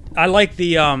like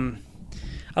the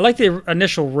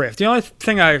initial riff. The only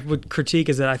thing I would critique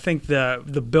is that I think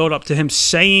the build up to him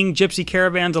saying Gypsy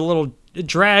Caravan's it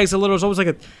drags a little. It's always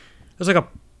like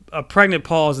a pregnant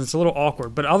pause, and it's a little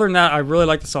awkward. But other than that, I really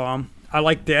like the song. I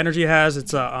like the energy it has.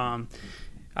 It's I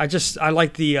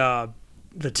like the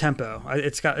tempo.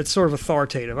 It's sort of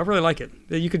authoritative. I really like it.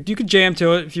 You could jam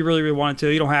to it if you really, really wanted to.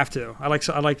 You don't have to. I like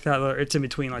that it's in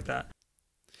between like that.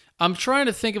 I'm trying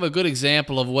to think of a good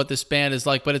example of what this band is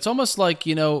like, but it's almost like,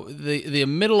 the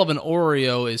middle of an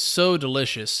Oreo is so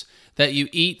delicious that you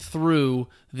eat through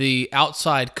the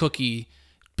outside cookie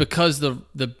because the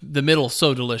middle's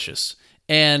so delicious.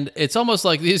 And it's almost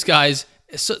like these guys,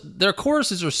 their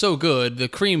choruses are so good, the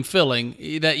cream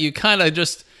filling, that you kind of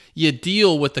you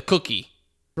deal with the cookie.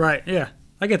 Right, yeah.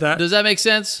 I get that. Does that make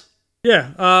sense?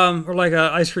 Yeah, or like an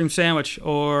ice cream sandwich,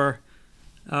 or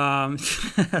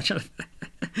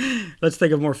let's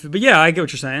think of more food. But yeah, I get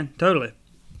what you're saying. Totally.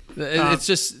 It's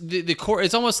just the core.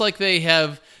 It's almost like they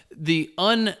have the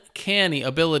uncanny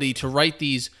ability to write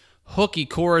these hooky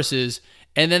choruses,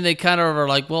 and then they kind of are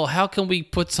like, well, how can we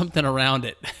put something around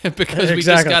it? Because we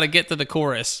just got to get to the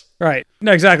chorus. Right.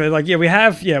 No, exactly. Like, we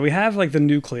have like the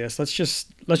nucleus. Let's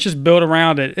just build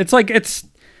around it. It's like, it's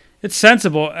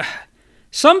sensible.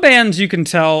 Some bands you can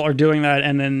tell are doing that,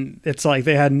 and then it's like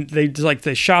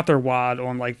they shot their wad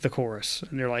on like the chorus,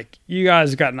 and they're like, you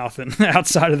guys got nothing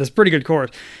outside of this pretty good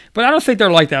chorus. But I don't think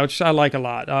they're like that, which I like a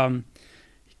lot.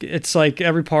 It's like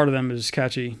every part of them is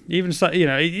catchy. Even just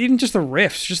the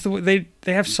riffs, just the way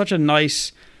they have such a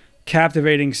nice,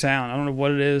 captivating sound. I don't know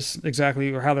what it is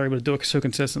exactly or how they're able to do it so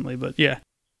consistently, but yeah.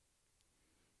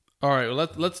 All right, well,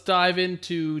 let's dive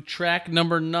into track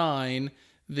number 9,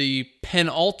 the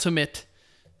penultimate,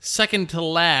 second to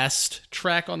last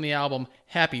track on the album,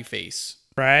 Happy Face.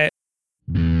 Right.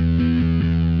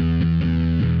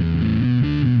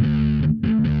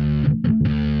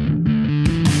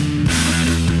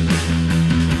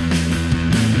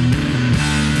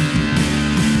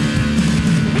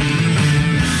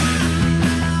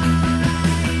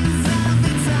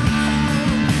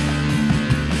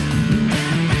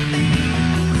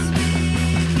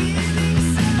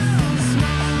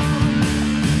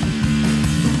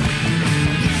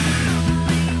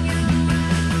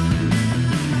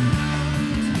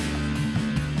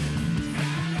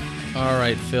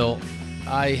 Phil,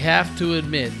 I have to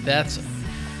admit, that's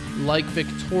like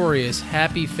Victorious.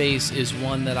 Happy Face is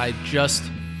one that I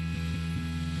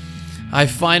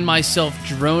find myself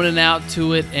droning out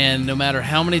to it, and no matter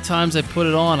how many times I put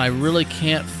it on, I really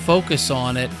can't focus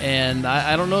on it. And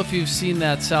I don't know if you've seen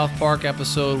that South Park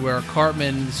episode where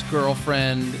Cartman's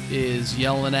girlfriend is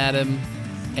yelling at him,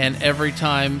 and every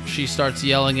time she starts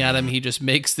yelling at him, he just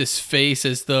makes this face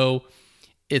as though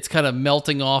it's kind of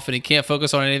melting off and he can't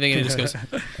focus on anything, and he just goes,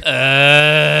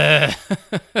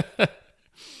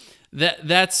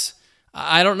 That's,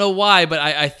 I don't know why, but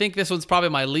I think this one's probably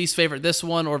my least favorite. This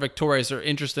one or Victorious are,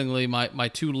 interestingly, my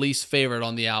two least favorite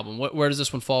on the album. Where does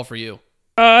this one fall for you?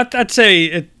 I'd say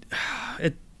it.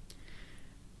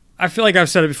 I feel like I've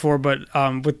said it before, but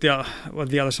with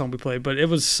the other song we played, but it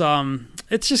was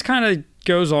it just kind of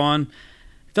goes on.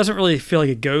 It doesn't really feel like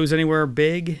it goes anywhere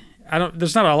big.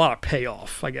 There's not a lot of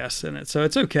payoff, I guess, in it, so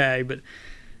it's okay. But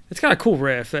it's got a cool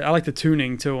riff. I like the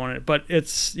tuning too on it, but it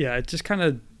just kind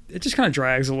of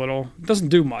drags a little. It doesn't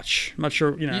do much. I'm not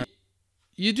sure,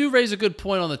 You do raise a good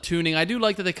point on the tuning. I do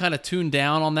like that they kind of tune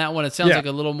down on that one. It sounds like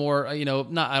a little more, I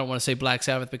don't want to say Black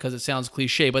Sabbath because it sounds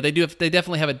cliche, but they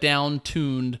definitely have a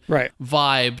down-tuned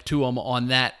vibe to them on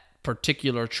that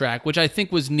particular track, which I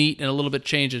think was neat and a little bit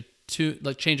change of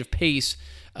pace.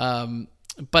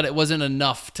 But it wasn't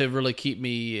enough to really keep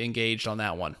me engaged on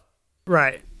that one.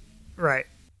 Right.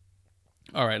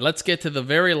 All right, let's get to the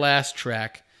very last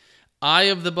track, Eye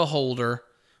of the Beholder,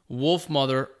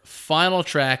 Wolfmother, final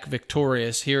track,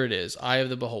 Victorious. Here it is, Eye of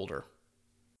the Beholder.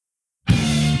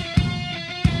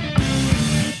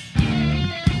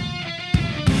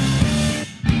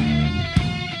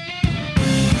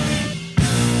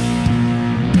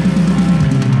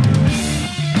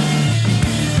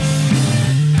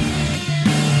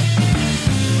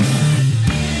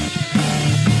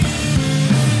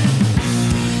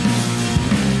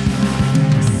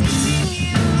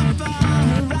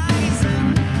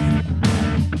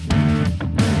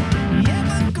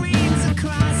 Evergreens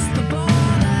across the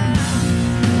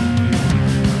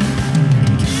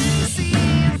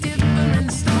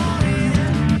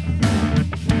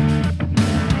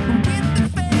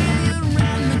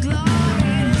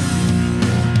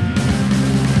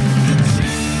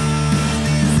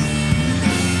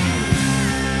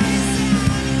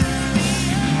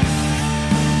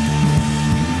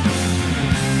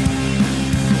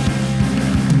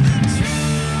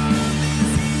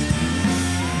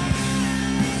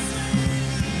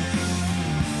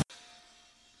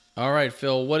right,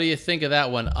 Phil, what do you think of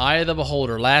that one? Eye of the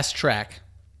Beholder, last track.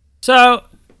 So,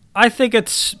 I think it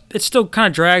still kind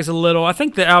of drags a little. I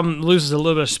think the album loses a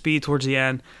little bit of speed towards the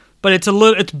end, but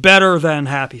it's better than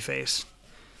Happy Face.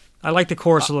 I like the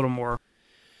chorus a little more.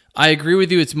 I agree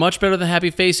with you. It's much better than Happy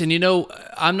Face. And,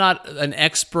 I'm not an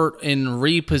expert in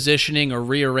repositioning or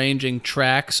rearranging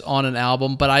tracks on an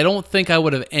album, but I don't think I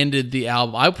would have ended the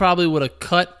album. I probably would have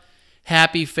cut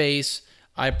Happy Face.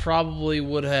 I probably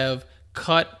would have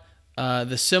cut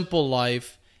The Simple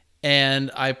Life.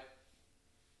 And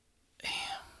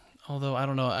although I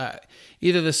don't know,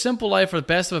 either The Simple Life or The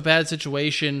Best of a Bad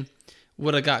Situation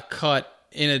would have got cut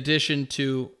in addition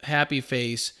to Happy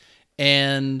Face.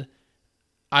 And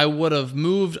I would have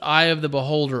moved Eye of the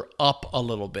Beholder up a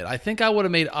little bit. I think I would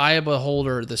have made Eye of the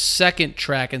Beholder the second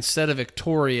track instead of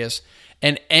Victorious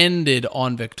and ended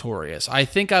on Victorious. I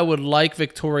think I would like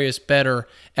Victorious better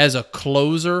as a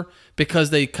closer because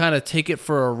they kind of take it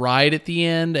for a ride at the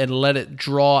end and let it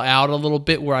draw out a little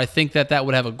bit, where I think that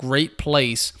would have a great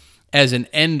place as an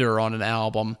ender on an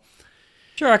album.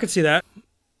 Sure, I could see that.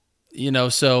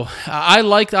 So I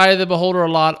liked Eye of the Beholder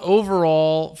a lot.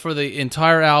 Overall, for the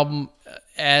entire album,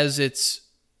 as it's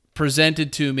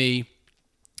presented to me,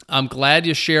 I'm glad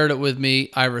you shared it with me.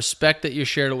 I respect that you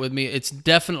shared it with me. It's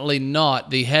definitely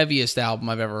not the heaviest album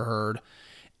I've ever heard.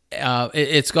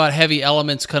 It's got heavy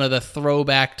elements, kind of the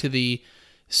throwback to the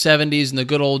 70s and the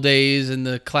good old days and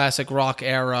the classic rock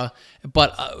era.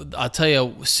 But I'll tell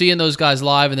you, seeing those guys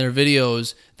live in their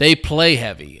videos, they play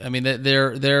heavy. I mean,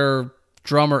 their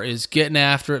drummer is getting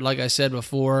after it, like I said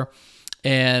before,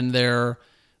 and their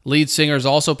lead singer is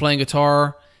also playing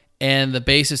guitar, and the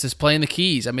bassist is playing the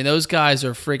keys. I mean, those guys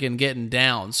are freaking getting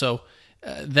down. So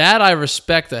that I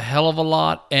respect a hell of a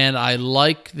lot, and I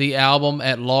like the album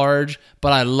at large,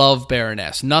 but I love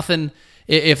Baroness. Nothing.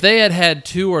 If they had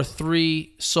 2 or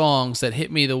 3 songs that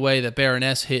hit me the way that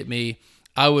Baroness hit me,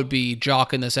 I would be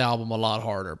jocking this album a lot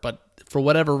harder. But for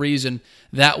whatever reason,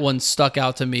 that one stuck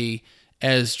out to me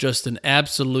as just an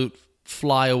absolute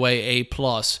flyaway A+,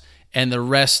 and the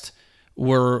rest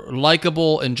were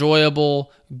likable,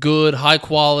 enjoyable, good, high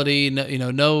quality,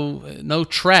 no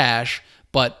trash,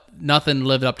 but nothing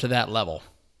lived up to that level.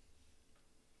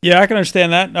 Yeah, I can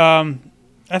understand that.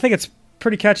 I think it's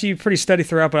pretty catchy, pretty steady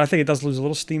throughout, but I think it does lose a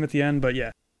little steam at the end, but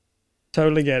yeah,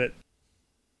 totally get it.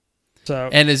 So,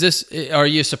 and are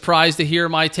you surprised to hear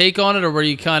my take on it, or were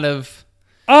you kind of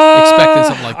expecting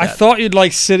something like that? I thought you'd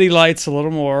like City Lights a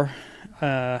little more,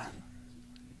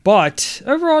 but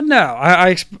overall, no.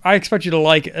 I expect you to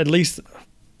like at least.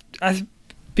 I'd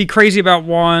be crazy about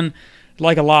 1,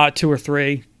 like a lot, 2 or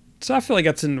 3. So I feel like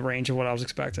that's in the range of what I was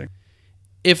expecting.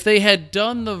 If they had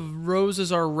done the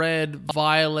Roses Are Red,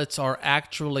 Violets Are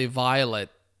Actually Violet,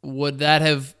 would that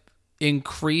have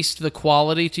increased the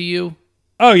quality to you?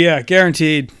 Oh yeah,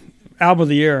 guaranteed. Album of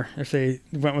the year if they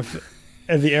went with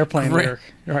the Airplane lyric.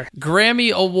 Right.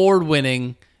 Grammy award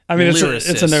winning. I mean, it's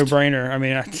a no-brainer. I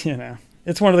mean,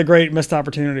 it's one of the great missed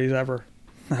opportunities ever,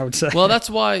 I would say. Well, that's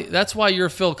why you're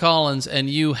Phil Collins and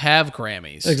you have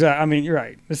Grammys. Exactly. I mean, you're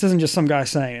right. This isn't just some guy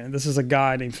saying it. This is a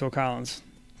guy named Phil Collins.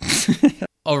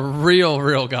 A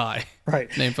real guy.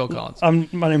 Right. Named Phil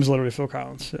Collins. My name is literally Phil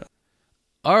Collins. Yeah.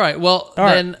 All right. Well,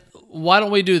 then why don't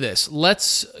we do this?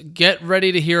 Let's get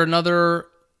ready to hear another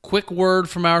quick word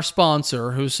from our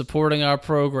sponsor who's supporting our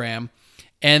program.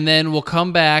 And then we'll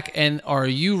come back, and are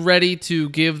you ready to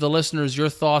give the listeners your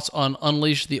thoughts on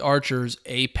Unleash the Archers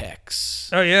Apex?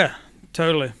 Oh, yeah,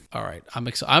 totally. All right. I'm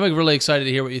really excited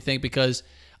to hear what you think because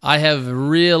I have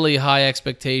really high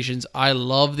expectations. I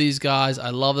love these guys. I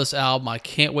love this album. I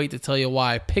can't wait to tell you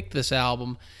why I picked this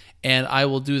album, and I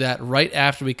will do that right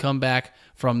after we come back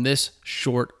from this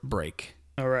short break.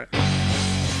 All right.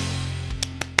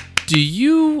 Do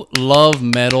you love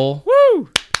metal? Woo!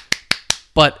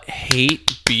 But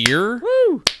hate beer?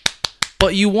 Woo!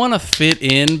 But you want to fit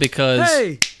in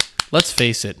because, let's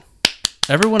face it,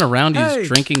 everyone around you is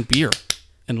drinking beer,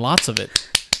 and lots of it.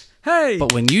 Hey!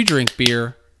 But when you drink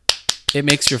beer, it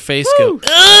makes your face go,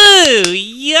 ooh,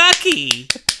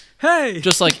 yucky. Hey!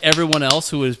 Just like everyone else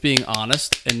who is being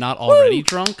honest and not already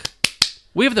drunk.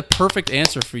 We have the perfect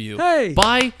answer for you. Hey!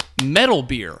 Buy metal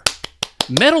beer.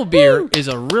 Metal beer is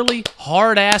a really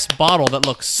hard-ass bottle that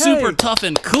looks super tough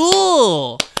and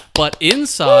cool. But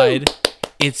inside,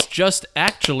 it's just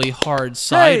actually hard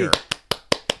cider.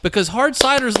 Because hard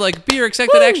cider is like beer,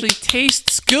 except it actually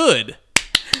tastes good.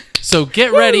 So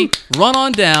get ready, run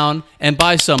on down, and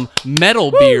buy some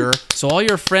metal beer so all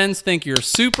your friends think you're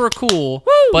super cool,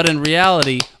 but in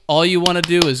reality, all you want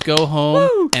to do is go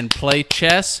home and play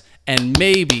chess and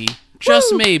maybe,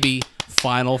 just maybe,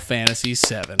 Final Fantasy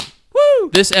VII.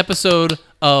 This episode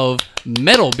of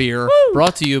Metal Beer,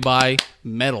 brought to you by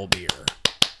Metal Beer.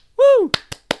 Woo!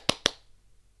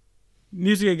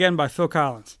 Music again by Phil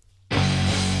Collins.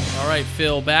 All right,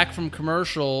 Phil, back from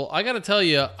commercial. I got to tell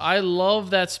you, I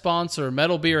love that sponsor.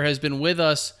 Metal Beer has been with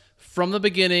us from the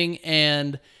beginning,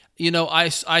 and I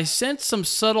sense some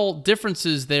subtle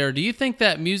differences there. Do you think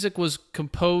that music was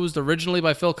composed originally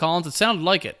by Phil Collins? It sounded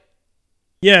like it.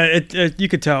 Yeah, you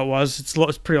could tell it was.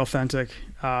 It's pretty authentic.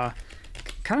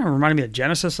 Kind of reminded me of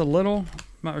Genesis a little.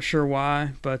 I'm not sure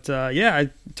why, but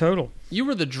total. You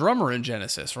were the drummer in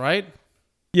Genesis, right?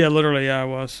 Yeah, literally, I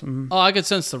was. Mm. Oh, I could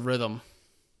sense the rhythm.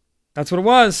 That's what it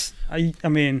was. I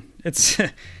mean, it's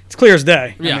clear as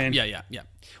day. Yeah.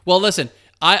 Well, listen,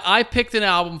 I picked an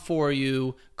album for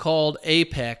you called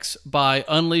Apex by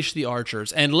Unleash the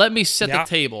Archers, and let me set the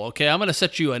table, okay? I'm going to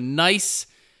set you a nice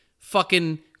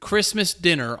fucking Christmas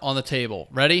dinner on the table.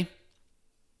 Ready?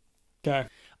 Okay.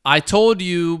 I told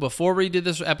you before we did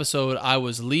this episode, I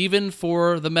was leaving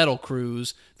for the metal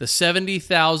cruise, the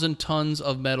 70,000 tons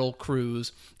of metal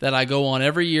cruise that I go on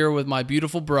every year with my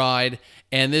beautiful bride,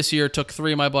 and this year took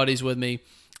 3 of my buddies with me.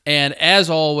 And as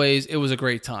always, it was a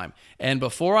great time. And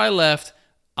before I left,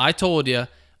 I told you,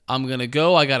 I'm going to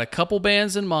go. I got a couple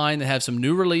bands in mind that have some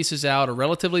new releases out, or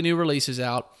relatively new releases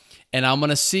out, and I'm going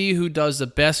to see who does the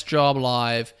best job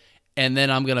live, and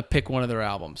then I'm going to pick one of their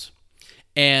albums.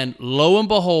 And lo and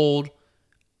behold,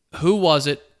 who was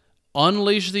it?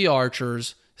 Unleash the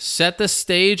Archers, set the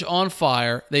stage on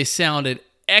fire. They sounded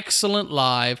excellent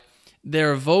live.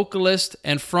 Their vocalist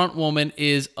and front woman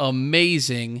is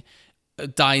amazing.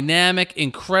 Dynamic,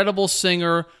 incredible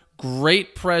singer,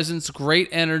 great presence, great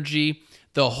energy.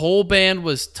 The whole band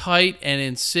was tight and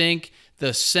in sync.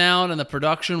 The sound and the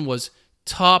production was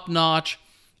top notch.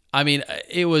 I mean,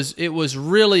 it was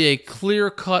really a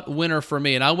clear-cut winner for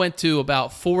me. And I went to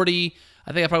about 40,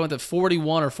 I think I probably went to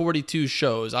 41 or 42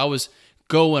 shows. I was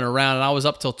going around, and I was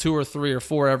up till 2 or 3 or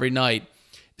 4 every night.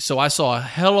 So I saw a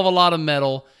hell of a lot of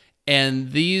metal,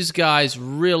 and these guys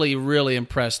really, really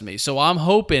impressed me. So I'm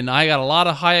hoping, I got a lot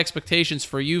of high expectations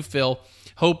for you, Phil,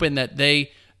 hoping that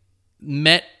they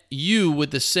met you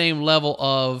with the same level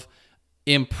of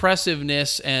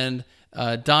impressiveness and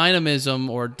dynamism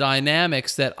or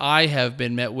dynamics that I have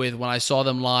been met with when I saw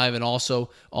them live and also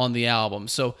on the album.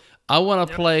 So I want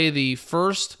to play the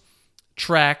first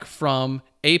track from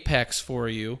Apex for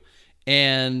you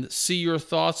and see your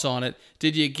thoughts on it.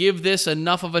 Did you give this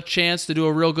enough of a chance to do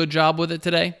a real good job with it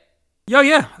today?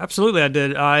 Yeah, absolutely I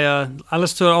did. I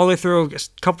listened to it all the way through a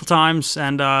couple times,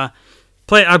 and I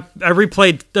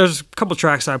replayed. There's a couple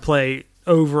tracks I play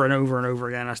over and over and over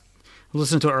again. I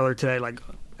listened to it earlier today, like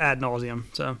ad nauseum.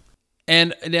 So,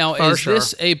 and now is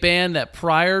this a band that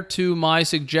prior to my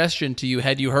suggestion to you,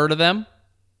 had you heard of them?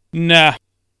 Nah.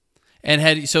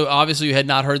 And so obviously you had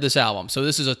not heard this album. So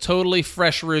this is a totally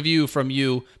fresh review from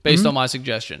you based on my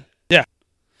suggestion. Yeah.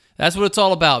 That's what it's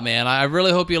all about, man. I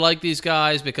really hope you like these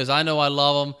guys because I know I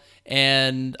love them,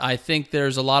 and I think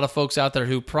there's a lot of folks out there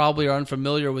who probably are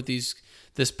unfamiliar with this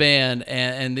band,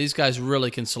 and these guys really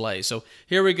can slay. So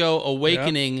here we go,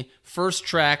 Awakening, first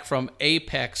track from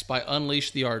Apex by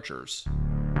Unleash the Archers.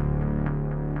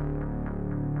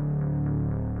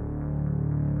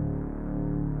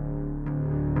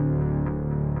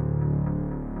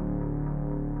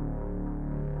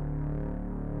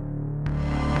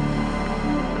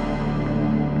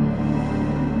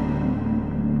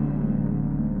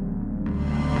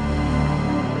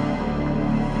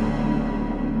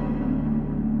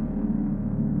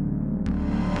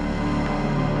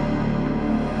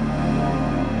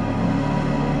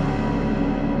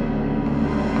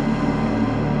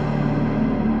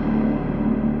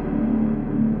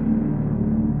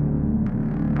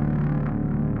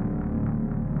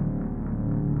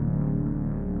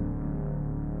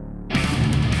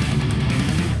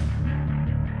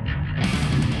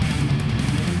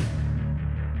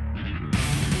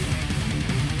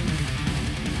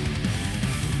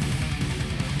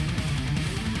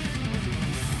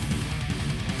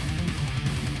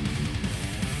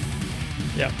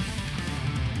 Yeah.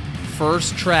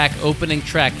 First track, opening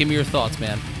track. Give me your thoughts,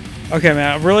 man. Okay,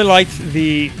 man. I really liked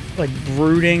the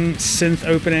brooding synth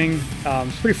opening.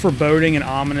 It's pretty foreboding and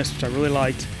ominous, which I really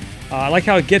liked. I like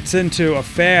how it gets into a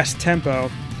fast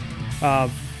tempo.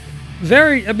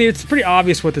 It's pretty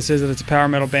obvious what this is, that it's a power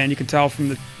metal band. You can tell from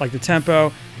the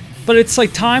tempo, but it's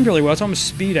timed really well. It's almost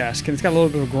speed-esque, and it's got a little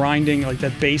bit of grinding, like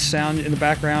that bass sound in the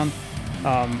background.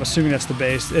 Assuming that's the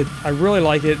bass. I really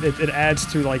like it. It adds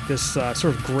to this sort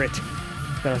of grit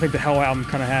that I think the Hell album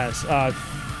kind of has.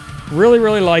 Really,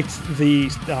 really liked the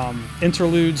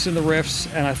interludes and the riffs,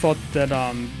 and I thought that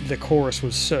the chorus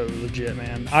was so legit,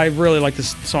 man. I really like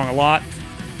this song a lot.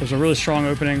 There's a really strong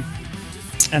opening,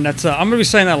 and that's I'm going to be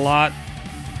saying that a lot.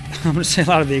 I'm going to say a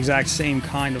lot of the exact same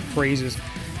kind of phrases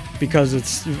because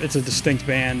it's a distinct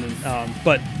band. And,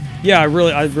 but yeah, I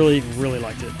really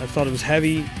liked it. I thought it was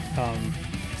heavy.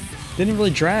 Didn't really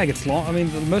drag. It's long. I mean,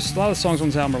 a lot of the songs on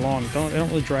this album are long. They don't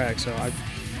really drag. So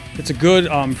it's a good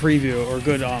preview or a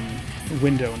good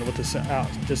window into what this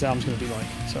album's going to be like.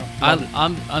 So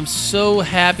I'm so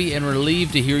happy and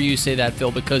relieved to hear you say that,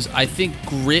 Phil, because I think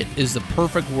grit is the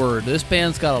perfect word. This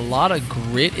band's got a lot of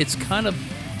grit. It's kind of,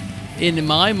 in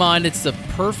my mind, it's the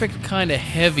perfect kind of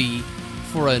heavy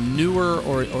for a newer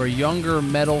or younger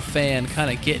metal fan kind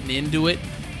of getting into it,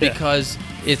 because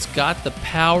it's got the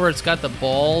power, it's got the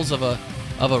balls of a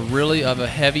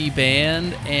heavy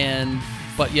band,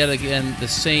 but yet again at the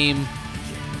same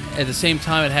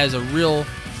time it has a real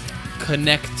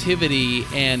connectivity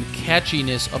and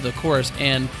catchiness of the chorus,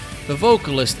 and the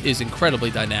vocalist is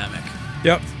incredibly dynamic.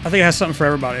 Yep, I think it has something for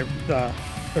everybody.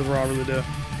 Overall, I really do.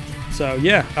 So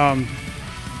yeah,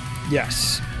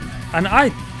 yes, and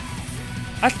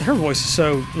her voice is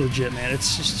so legit, man.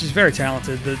 It's just very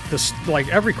talented. Like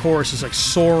every chorus is like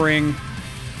soaring,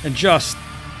 and just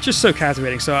so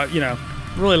captivating. So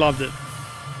really loved it.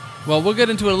 Well, we'll get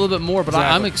into it a little bit more, but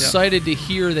exactly. I'm excited to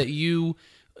hear that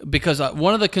because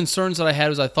one of the concerns that I had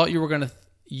was I thought you were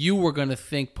going to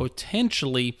think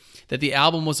potentially that the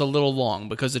album was a little long,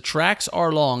 because the tracks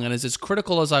are long, and as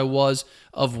critical as I was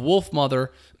of Wolfmother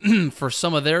for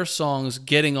some of their songs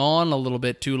getting on a little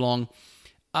bit too long,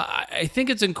 I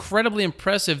think it's incredibly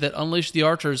impressive that Unleash the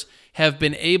Archers have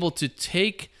been able to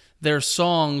take their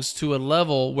songs to a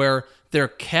level where they're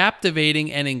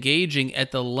captivating and engaging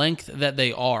at the length that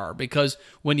they are. Because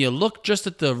when you look just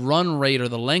at the run rate or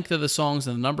the length of the songs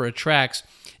and the number of tracks,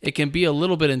 it can be a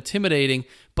little bit intimidating,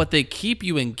 but they keep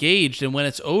you engaged, and when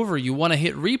it's over, you want to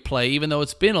hit replay, even though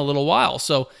it's been a little while.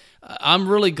 So I'm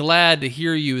really glad to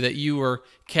hear that you were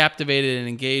captivated and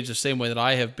engaged the same way that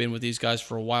I have been with these guys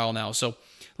for a while now. So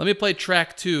let me play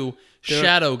track 2,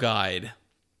 Shadow Guide.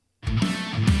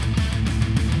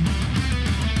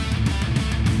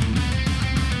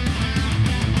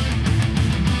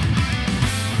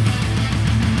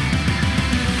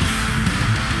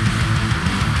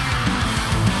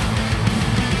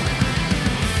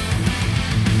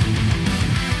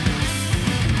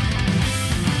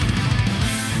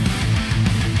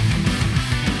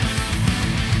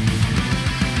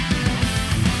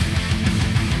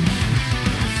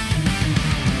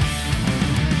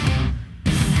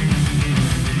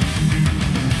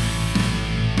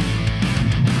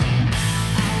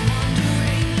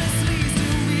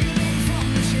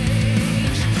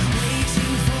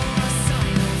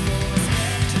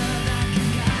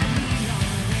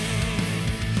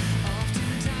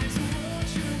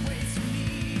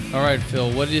 All right, Phil,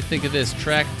 what do you think of this?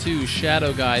 Track 2,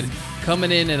 Shadow Guide,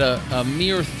 coming in at a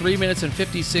mere 3 minutes and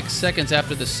 56 seconds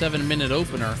after the 7-minute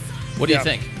opener. What do you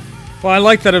think? Well, I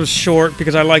like that it was short,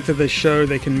 because I like that they show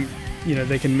they can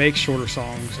make shorter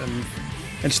songs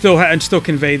and still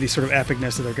convey the sort of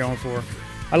epicness that they're going for.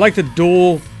 I like the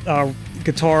dual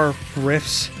guitar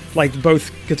riffs, like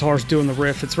both guitars doing the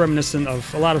riff. It's reminiscent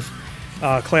of a lot of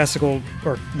classical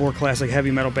or more classic heavy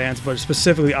metal bands, but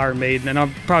specifically Iron Maiden, and I'll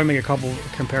probably make a couple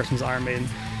comparisons to Iron Maiden.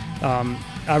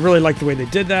 I really like the way they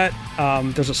did that.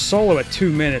 There's a solo at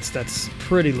 2 minutes that's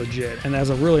pretty legit, and has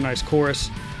a really nice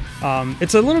chorus.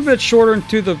 It's a little bit shorter and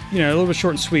a little bit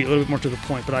short and sweet, a little bit more to the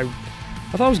point, but I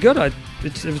thought it was good.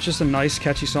 It was just a nice,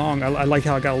 catchy song. I like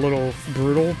how it got a little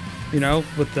brutal,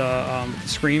 with the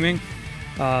screaming.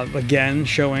 Again,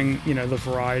 showing the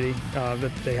variety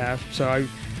that they have. So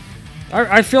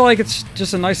I feel like it's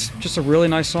just a really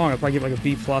nice song. I'd probably give like a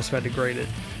B+ if I had to grade it.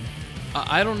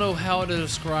 I don't know how to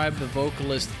describe the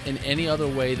vocalist in any other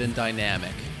way than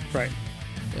dynamic. Right.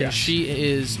 Yeah. She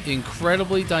is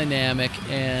incredibly dynamic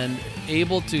and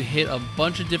able to hit a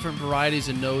bunch of different varieties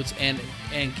of notes and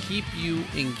keep you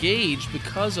engaged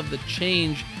because of the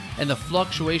change and the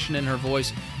fluctuation in her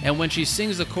voice. And when she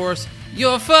sings the chorus,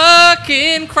 "Your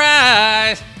fucking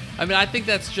Christ," I mean, I think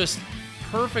that's just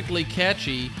perfectly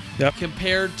catchy. Yep.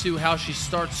 Compared to how she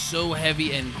starts so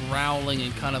heavy and growling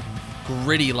and kind of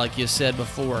gritty, like you said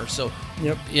before. So,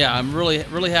 yep. Yeah, I'm really,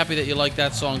 really happy that you like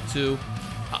that song too.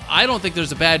 I don't think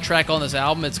there's a bad track on this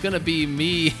album. It's going to be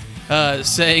me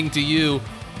saying to you,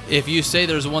 if you say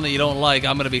there's one that you don't like,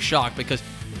 I'm going to be shocked, because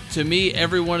to me,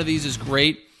 every one of these is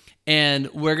great. And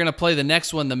we're going to play the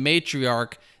next one, The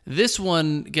Matriarch. This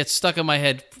one gets stuck in my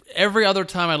head. Every other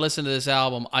time I listen to this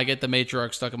album, I get the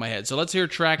Matriarch stuck in my head. So let's hear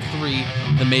track 3,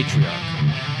 The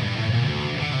Matriarch.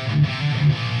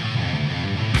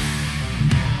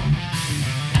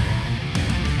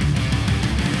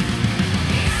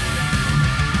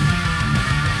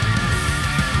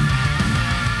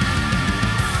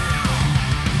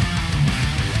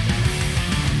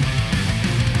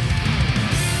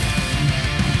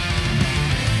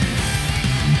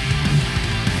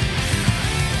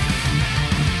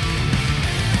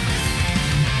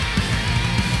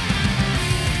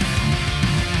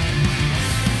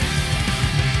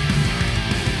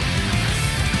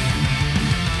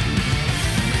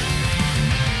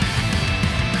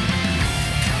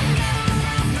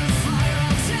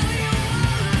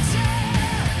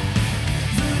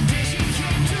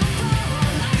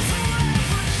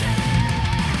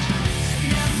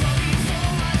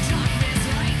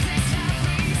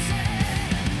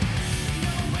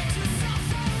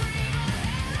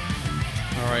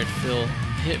 All right, Phil,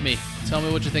 hit me. Tell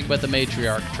me what you think about the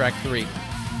Matriarch, track 3.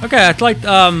 Okay,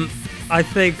 I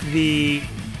think the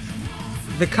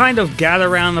kind of gather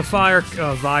around the fire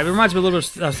vibe. It reminds me a little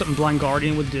bit of something Blind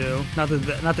Guardian would do. Not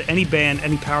that any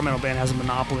power metal band has a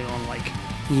monopoly on like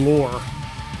lore,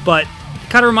 but it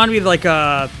kind of reminded me of like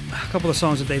a couple of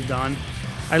songs that they've done.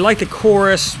 I like the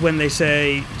chorus when they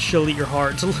say "She'll eat your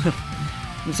heart."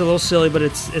 It's a little silly, but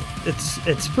it's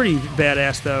pretty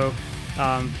badass though.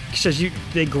 Because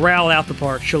they growl out the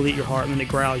part "She'll eat your heart," and then they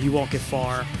growl "You won't get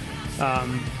far,"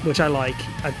 which I like.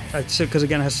 Because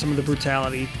again, it has some of the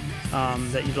brutality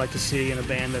that you'd like to see in a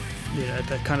band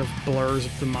that kind of blurs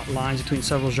the lines between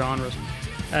several genres.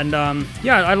 And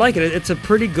I like it. It's a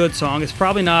pretty good song. It's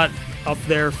probably not up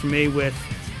there for me with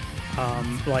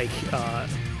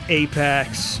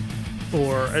Apex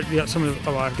or some of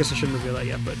the, I guess I shouldn't reveal that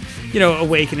yet, but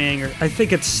Awakening. Or I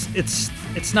think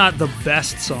it's not the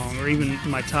best song or even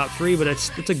my top 3, but it's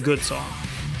a good song.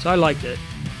 So I liked it.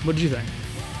 What did you think?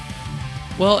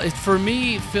 Well, for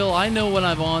me, Phil, I know when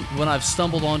I've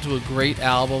stumbled onto a great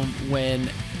album when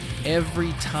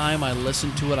every time I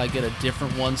listen to it, I get a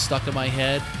different one stuck in my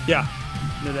head. Yeah,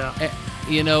 no doubt.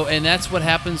 And that's what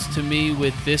happens to me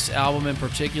with this album in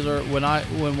particular. When I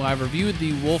reviewed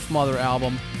the Wolfmother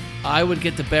album, I would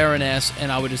get the Baroness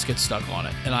and I would just get stuck on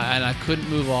it, and I couldn't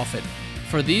move off it.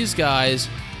 For these guys,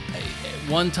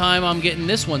 one time I'm getting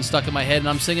this one stuck in my head and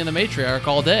I'm singing the Matriarch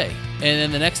all day, and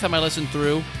then the next time I listen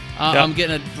through, I'm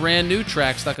getting a brand new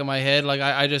track stuck in my head. Like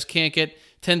I just can't get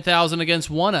 10,000 Against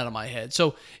One out of my head.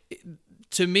 So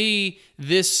to me,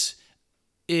 this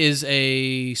is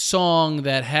a song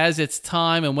that has its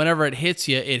time, and whenever it hits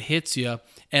you,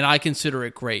 and I consider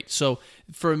it great. So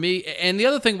for me, and the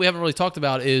other thing we haven't really talked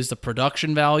about is the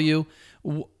production value.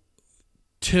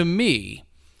 To me,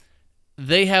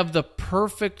 they have the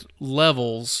perfect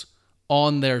levels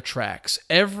on their tracks.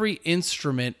 Every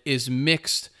instrument is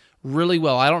mixed really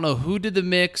well. I don't know who did the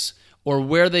mix or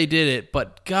where they did it,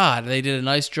 but God, they did a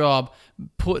nice job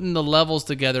putting the levels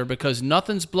together, because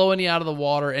nothing's blowing you out of the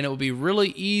water, and it would be really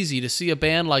easy to see a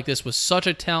band like this with such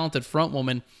a talented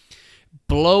frontwoman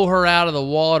blow her out of the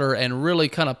water and really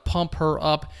kind of pump her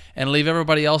up and leave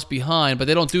everybody else behind, but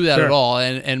they don't do that at all.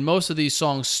 And most of these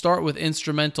songs start with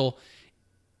instrumental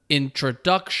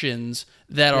introductions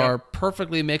that are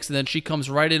perfectly mixed, and then she comes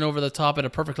right in over the top at a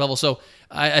perfect level. So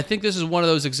I think this is one of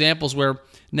those examples where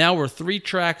now we're 3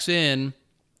 tracks in,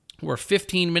 we're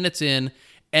 15 minutes in,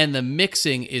 and the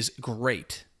mixing is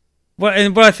great. Well,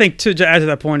 and what I think too, to add to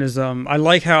that point is I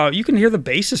like how you can hear the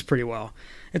basses pretty well.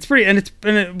 It's pretty,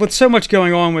 with so much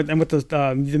going on with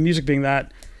the music being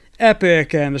that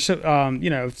epic and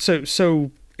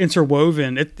so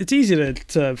interwoven, it's easy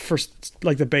to first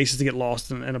like the basses to get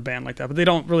lost in a band like that, but they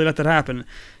don't really let that happen.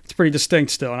 It's pretty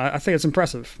distinct still, and I think it's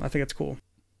impressive. I think it's cool.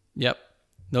 Yep,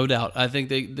 no doubt. I think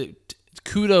they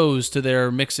kudos to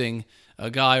their mixing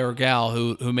guy or gal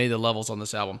who made the levels on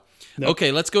this album. Yep.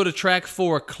 Okay, let's go to track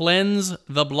 4, Cleanse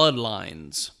the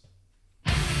Bloodlines.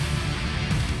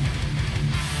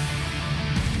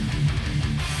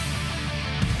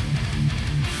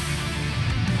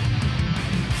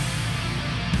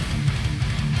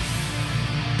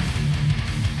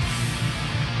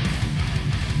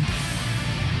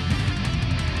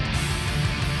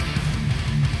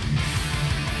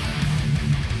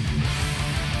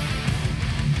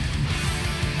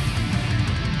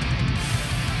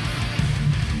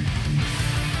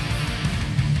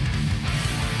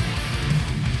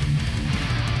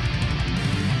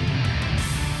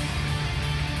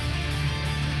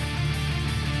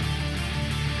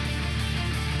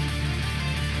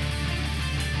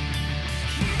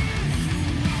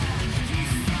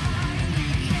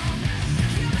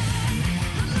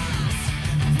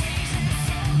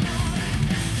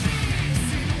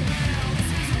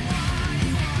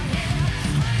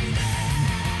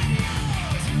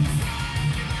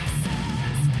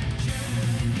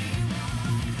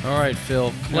 right,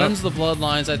 Phil. Cleanse the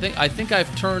Bloodlines. I think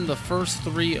I've turned the first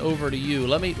 3 over to you.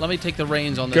 Let me take the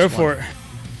reins on this one. Go for it.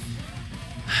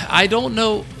 I don't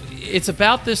know. It's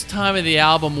about this time of the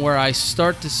album where I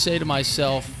start to say to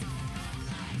myself,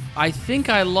 I think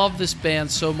I love this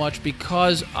band so much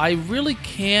because I really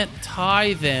can't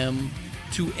tie them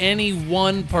to any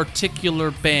one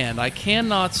particular band. I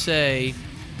cannot say,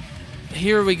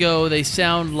 here we go, they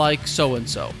sound like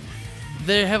so-and-so.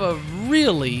 They have a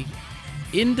really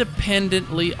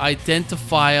independently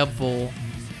identifiable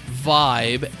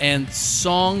vibe and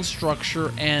song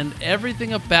structure, and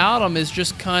everything about them is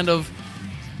just kind of,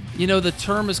 the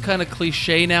term is kind of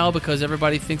cliche now because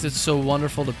everybody thinks it's so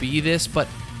wonderful to be this, but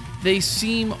they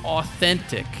seem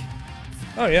authentic.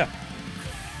 Oh yeah,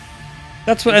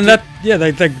 that's what, and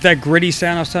that gritty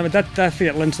sound I was talking about. That I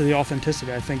think it lends to the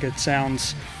authenticity. I think it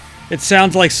sounds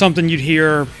like something you'd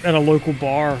hear at a local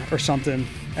bar or something.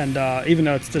 And even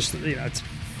though it's just, it's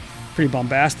pretty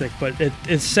bombastic, but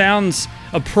it sounds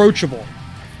approachable,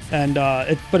 and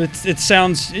it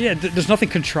sounds, there's nothing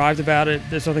contrived about it.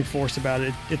 There's nothing forced about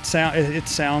it. It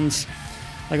sounds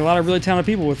like a lot of really talented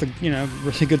people with a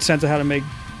really good sense of how to make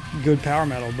good power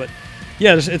metal. But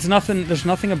yeah, there's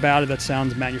nothing about it that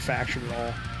sounds manufactured at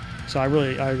all. So I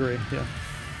agree.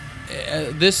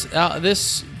 Yeah. This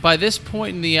by this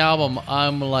point in the album,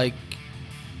 I'm like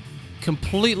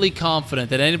completely confident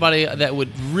that anybody that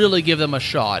would really give them a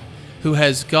shot, who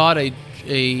has got at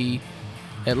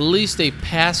least a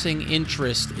passing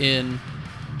interest in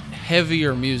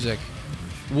heavier music,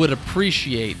 would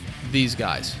appreciate these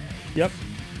guys. Yep.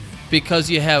 Because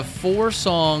you have 4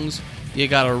 songs, you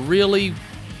got a really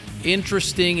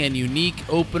interesting and unique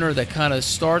opener that kind of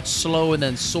starts slow and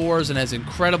then soars and has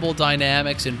incredible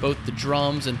dynamics in both the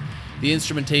drums and the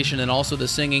instrumentation and also the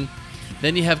singing.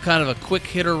 Then you have kind of a quick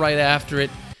hitter right after it.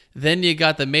 Then you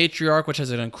got the Matriarch, which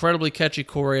has an incredibly catchy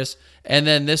chorus. And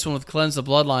then this one with Cleanse the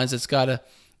Bloodlines, it's got a,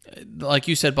 like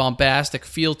you said, bombastic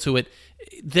feel to it.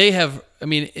 They have,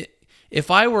 if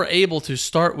I were able to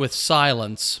start with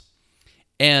Silence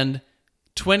and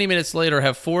 20 minutes later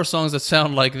have 4 songs that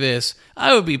sound like this,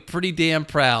 I would be pretty damn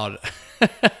proud.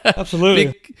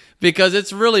 Absolutely. Because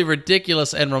it's really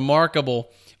ridiculous and remarkable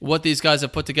what these guys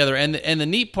have put together. And the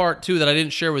neat part, too, that I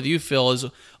didn't share with you, Phil, is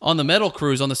on the Metal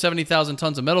Cruise, on the 70,000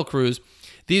 Tons of Metal Cruise,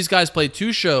 these guys played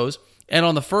 2 shows, and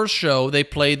on the first show, they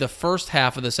played the first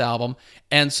half of this album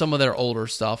and some of their older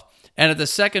stuff. And at the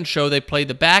second show, they played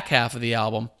the back half of the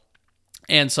album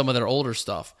and some of their older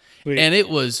stuff. Sweet. And it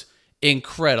was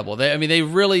incredible. They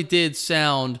really did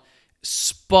sound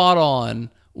spot on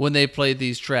when they played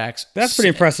these tracks. That's pretty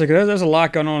impressive, because there's a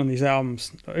lot going on in these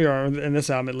albums, or in this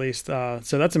album at least. So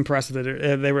that's impressive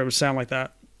that they were able to sound like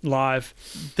that live.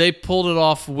 They pulled it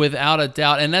off without a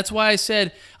doubt, and that's why I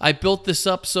said I built this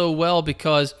up so well,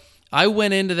 because I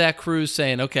went into that cruise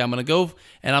saying, okay, I'm going to go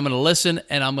and I'm going to listen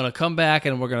and I'm going to come back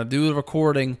and we're going to do the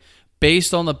recording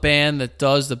based on the band that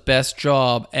does the best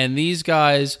job. And these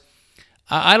guys,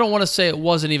 I don't want to say it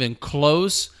wasn't even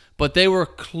close, but they were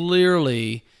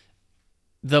clearly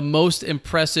the most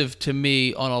impressive to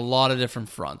me on a lot of different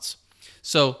fronts.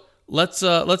 So let's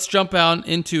jump out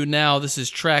into now. This is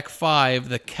track 5,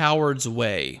 The Coward's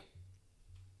Way.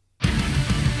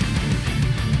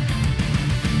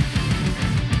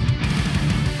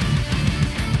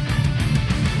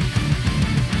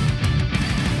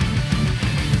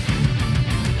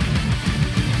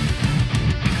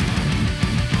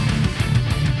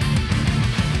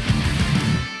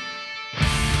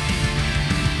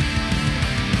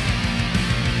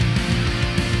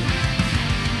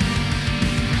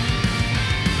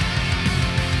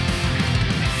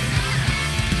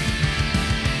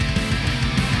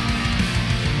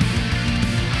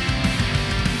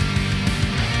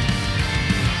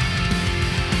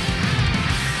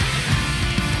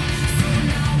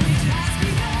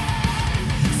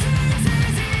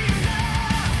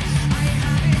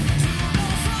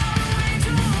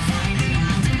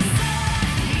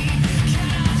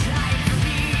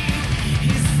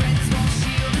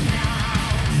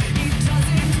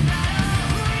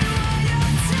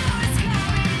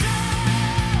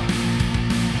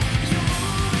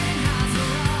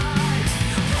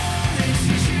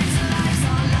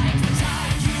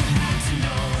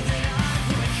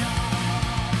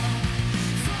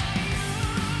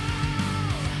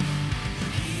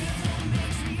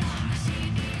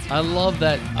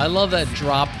 I love that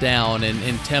drop down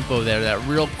in tempo there, that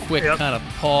real quick kind of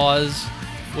pause.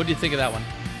 What do you think of that one?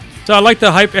 So I like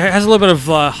the hype. It has a little bit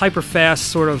of hyper fast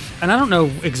sort of, and I don't know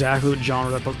exactly what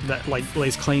genre that like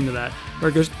lays claim to that, where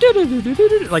it goes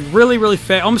like really really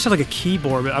fast, almost sounds like a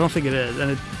keyboard, but I don't think it is.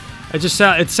 And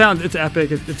it's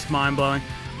epic. It's mind blowing.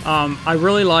 I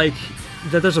really like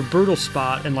that there's a brutal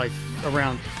spot in like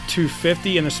around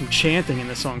 250, and there's some chanting in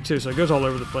this song too, so it goes all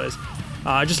over the place.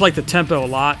 I just like the tempo a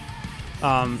lot.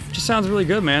 Just sounds really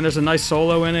good, man. There's a nice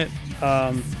solo in it.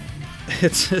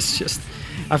 It's just,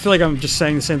 I feel like I'm just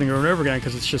saying the same thing over and over again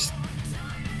because it's just,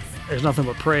 there's nothing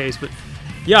but praise. But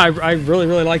yeah, I really,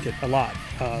 really like it a lot.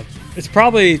 It's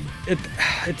probably,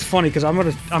 it's funny because I'm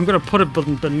gonna put it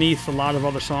beneath a lot of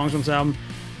other songs on this album,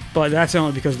 but that's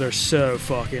only because they're so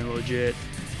fucking legit.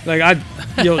 Like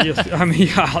you'll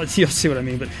see what I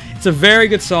mean. But it's a very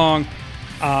good song.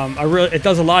 It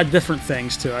does a lot of different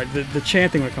things too. The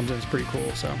chanting when it comes in is pretty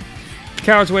cool. So,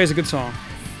 Coward's Way is a good song.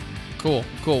 Cool.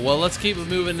 Well, let's keep it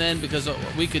moving then, because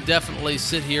we could definitely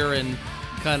sit here and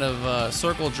kind of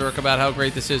circle jerk about how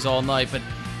great this is all night. But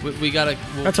we'll keep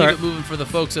it moving for the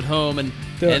folks at home, and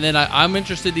then I'm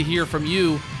interested to hear from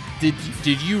you.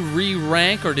 Did you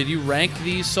re-rank, or did you rank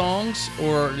these songs,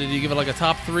 or did you give it like a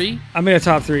top 3? I made a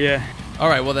top 3, yeah. All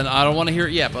right, well then I don't want to hear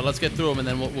it yet, but let's get through them and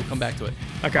then we'll come back to it.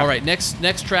 Okay. All right,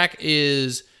 next track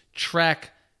is track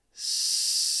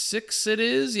 6. It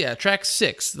is, yeah, track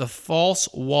 6, The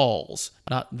False Walls,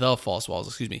 not The False Walls.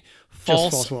 Excuse me,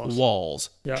 False Walls.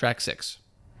 Yep. Track 6.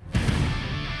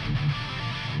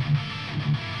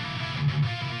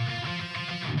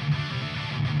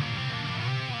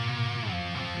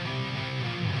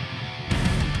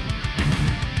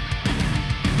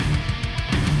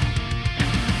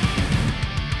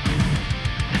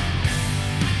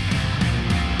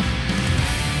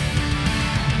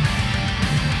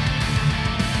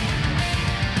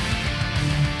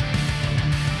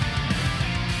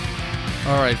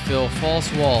 All right, Phil,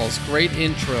 False Walls, great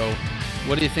intro.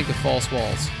 What do you think of False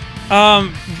Walls?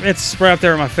 It's right up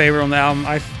there with my favorite on the album.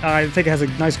 I think it has a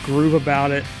nice groove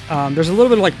about it. There's a little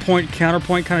bit of like point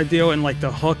counterpoint kind of deal in like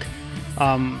the hook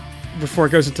before it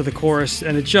goes into the chorus,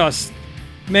 and it just,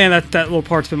 man, that little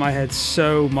part's been in my head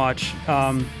so much.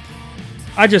 When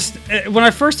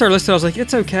I first started listening, I was like,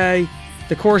 it's okay.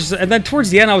 The chorus, and then towards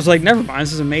the end, I was like, never mind,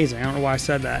 this is amazing. I don't know why I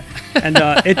said that. And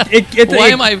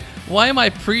Why am I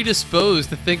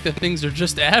predisposed to think that things are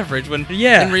just average when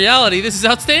in reality this is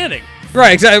outstanding?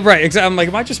 Right, exactly. I'm like,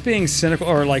 am I just being cynical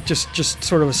or like just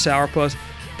sort of a sourpuss?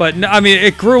 But no, I mean,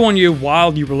 it grew on you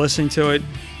while you were listening to it,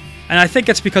 and I think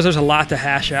it's because there's a lot to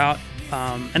hash out.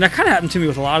 And that kind of happened to me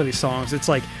with a lot of these songs. It's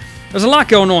like there's a lot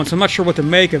going on, so I'm not sure what to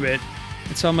make of it,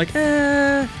 and so I'm like,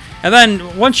 eh. And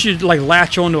then once you like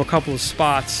latch onto a couple of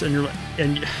spots and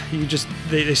you just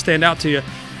they stand out to you.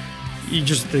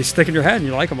 They stick in your head and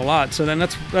you like them a lot. So then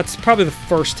that's probably the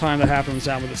first time that happened with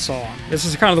this song. This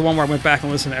is kind of the one where I went back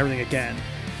and listened to everything again.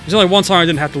 There's only one song I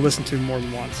didn't have to listen to more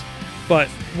than once. But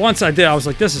once I did, I was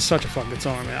like, this is such a fucking good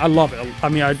song, man. I love it. I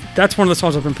mean, that's one of the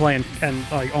songs I've been playing and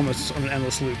like almost on an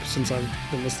endless loop since I've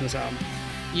been listening to this album.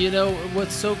 You know,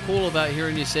 what's so cool about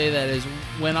hearing you say that is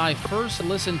when I first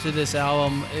listened to this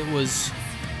album,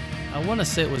 I want to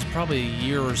say it was probably a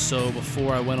year or so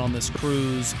before I went on this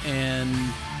cruise, and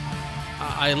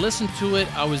I listened to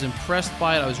it. I was impressed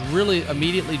by it. I was really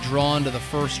immediately drawn to the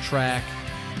first track,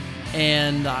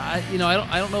 and I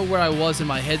don't know where I was in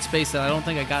my headspace that I don't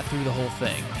think I got through the whole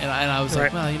thing. And I was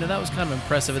like, well, that was kind of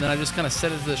impressive. And then I just kind of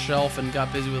set it to the shelf and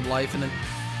got busy with life. And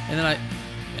then I,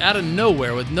 out of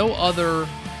nowhere, with no other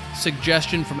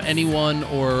suggestion from anyone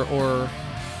or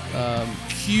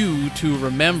cue to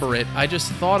remember it, I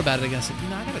just thought about it again. I said,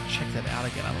 I got to check that out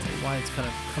again. I don't know why it's kind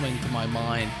of coming to my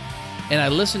mind. And I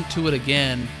listened to it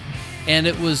again, and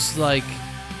it was like,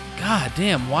 God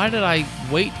damn, why did I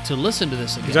wait to listen to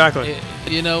this again? Exactly.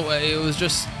 It was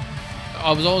just,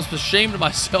 I was almost ashamed of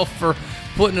myself for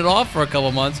putting it off for a couple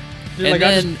months. You're and like,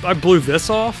 then, I blew this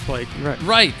off? Like,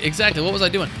 right, exactly. What was I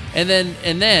doing? And then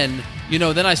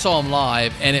then I saw him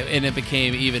live, and it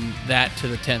became even that to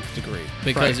the 10th degree,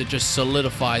 because it just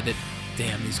solidified that,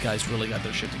 damn, these guys really got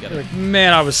their shit together. Like,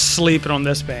 man, I was sleeping on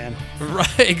this band.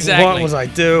 Right, exactly. What was I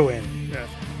doing? Yeah.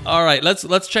 All right,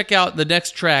 let's check out the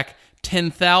next track,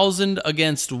 10,000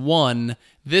 Against One.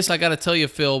 This, I got to tell you,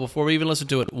 Phil, before we even listen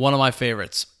to it, one of my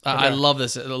favorites. Okay. I love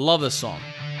this. I love this song.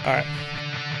 All right.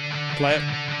 Play it.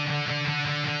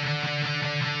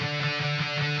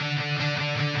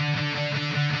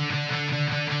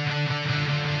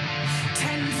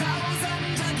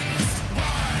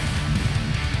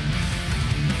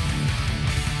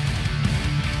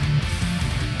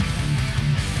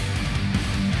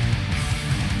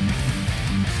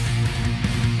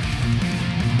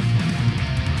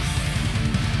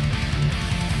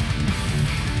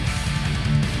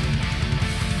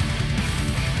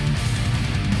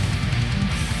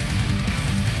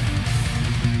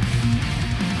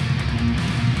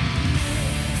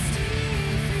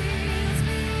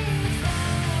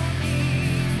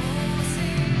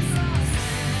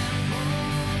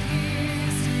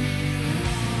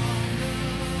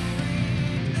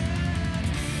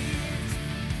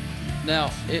 Now,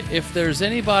 if there's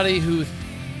anybody who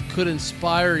could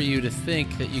inspire you to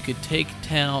think that you could take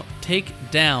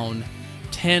down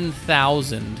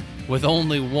 10,000 with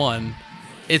only one,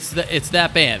 it's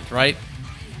that band, right?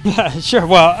 Yeah, sure.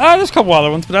 Well, there's a couple other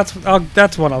ones, but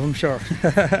that's one of them, sure.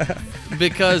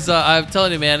 Because I'm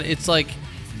telling you, man, it's like,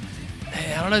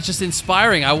 I don't know, it's just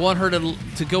inspiring. I want her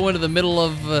to go into the middle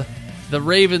of the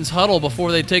Ravens huddle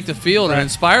before they take the field and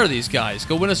inspire these guys.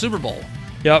 Go win a Super Bowl.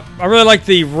 Yep. I really like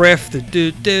the riff, the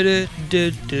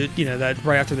you know, that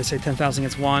right after they say 10,000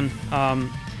 against one.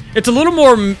 It's a little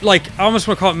more like, I almost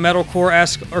want to call it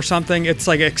metalcore-esque or something. It's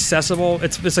like accessible.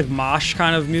 It's like mosh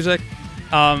kind of music.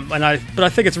 But I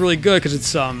think it's really good because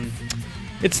it's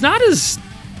not as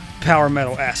power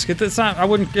metal-esque. It's not. I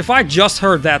wouldn't, if I just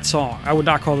heard that song, I would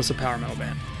not call this a power metal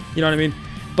band. You know what I mean?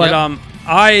 But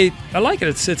I like it.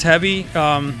 It's heavy.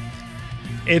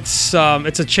 It's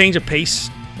a change of pace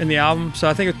in the album. So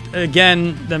I think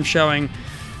again, them showing,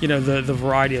 you know, the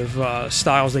variety of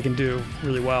styles they can do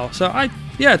really well. So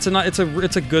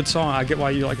it's a good song. I get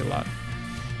why you like it a lot.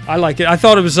 I like it. I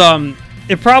thought it was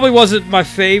it probably wasn't my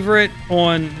favorite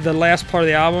on the last part of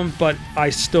the album, but I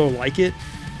still like it.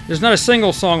 There's not a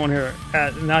single song on here,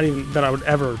 not even that I would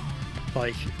ever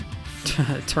like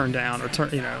turn down or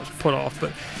put off.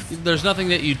 But there's nothing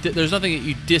that you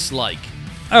dislike.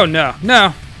 Oh no,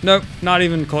 nope, not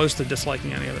even close to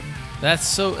disliking any of it.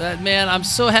 Man, I'm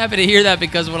so happy to hear that,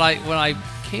 because when I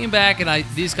came back and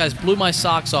these guys blew my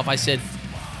socks off, I said,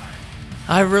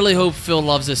 I really hope Phil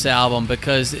loves this album,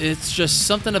 because it's just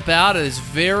something about it is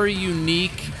very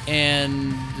unique,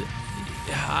 and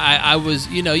I was,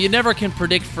 you never can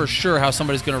predict for sure how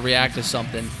somebody's going to react to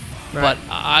something. Right.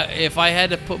 But if I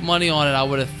had to put money on it, I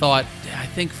would have thought, I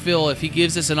think Phil, if he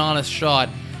gives this an honest shot,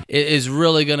 is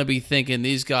really going to be thinking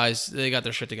these guys, they got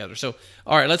their shit together. So,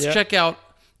 all right, let's check out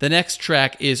the next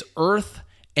track is Earth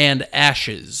and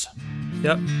Ashes.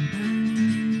 Yep.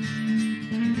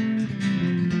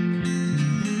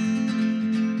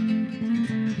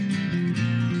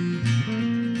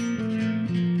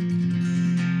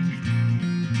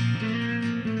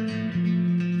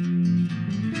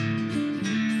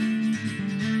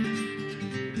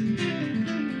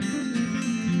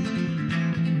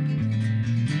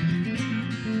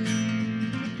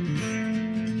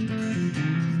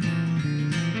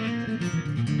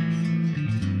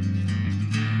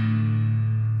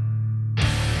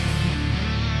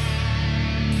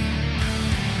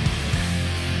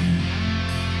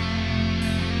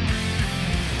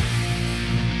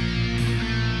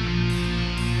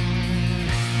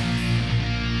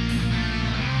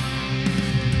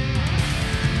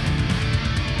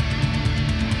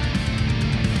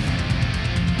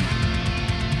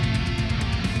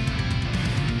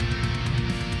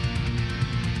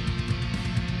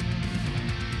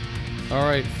 All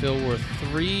right, Phil, we're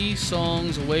 3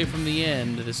 songs away from the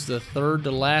end. This is the third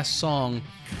to last song,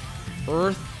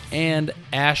 Earth and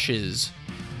Ashes.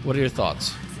 What are your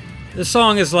thoughts? This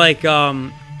song is like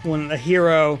when a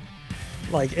hero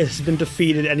has been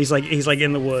defeated and he's like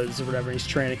in the woods or whatever, and he's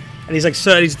training, and he's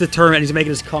he's determined, he's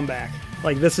making his comeback.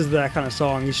 Like, this is that kind of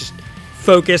song. He's just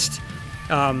focused.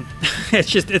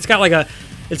 It's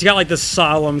got this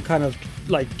solemn kind of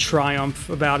like triumph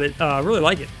about it. I really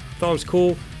like it. Thought it was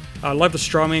cool. I love the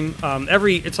strumming.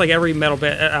 Every metal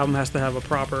album has to have a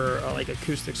proper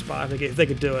acoustic spot if they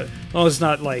could do it. As long as it's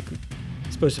not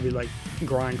supposed to be like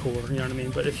grindcore, you know what I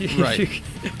mean? But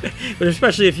but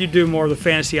especially if you do more of the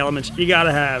fantasy elements, you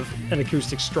gotta have an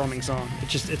acoustic strumming song.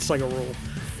 It's like a rule.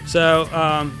 So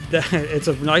it's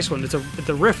a nice one.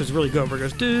 The riff is really good. Where it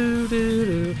goes do do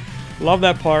do. Love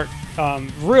that part.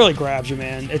 Really grabs you,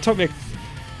 man. It took me.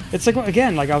 It's like,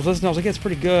 again, like I was listening, I was like, it's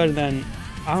pretty good, and then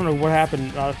I don't know what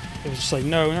happened. It was just like,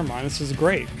 no, never mind. This is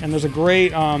great. And there's a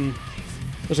great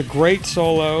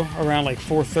solo around like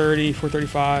 4:30,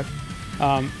 4:35.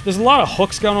 There's a lot of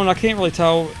hooks going on. I can't really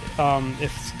tell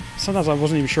if sometimes I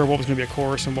wasn't even sure what was going to be a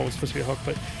chorus and what was supposed to be a hook,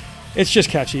 but it's just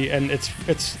catchy, and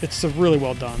it's a really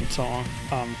well done song.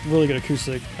 Really good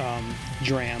acoustic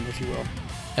dram, if you will.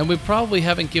 And we probably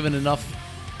haven't given enough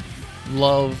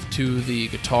love to the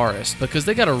guitarist, because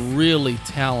they got a really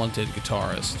talented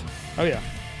guitarist. Oh yeah,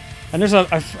 and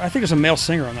I think there's a male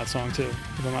singer on that song too,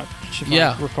 if I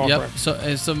recall correct. So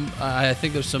and I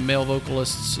think there's some male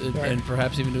vocalists and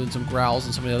perhaps even doing some growls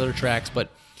in some of the other tracks.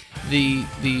 But the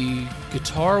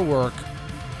guitar work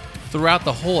throughout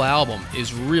the whole album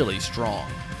is really strong.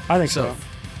 I think so.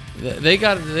 They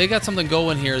got something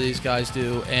going here. These guys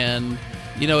do, and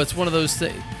it's one of those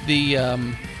things.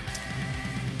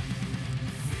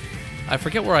 I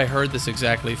forget where I heard this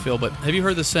exactly, Phil, but have you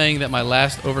heard the saying that my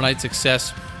last overnight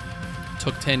success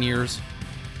took 10 years?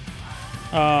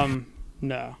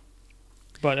 No.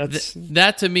 But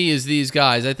that to me is these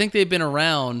guys. I think they've been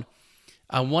around,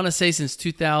 I want to say since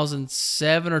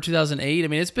 2007 or 2008. I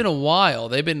mean, it's been a while.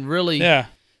 They've been really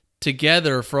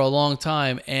together for a long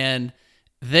time, and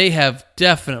they have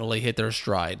definitely hit their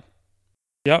stride.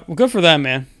 Yep. Well, good for them,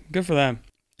 man. Good for them.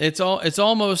 It's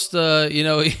almost, you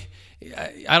know,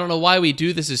 I don't know why we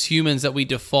do this as humans, that we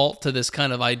default to this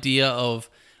kind of idea of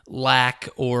lack,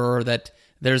 or that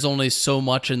there's only so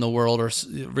much in the world, or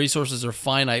resources are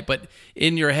finite. But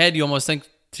in your head, you almost think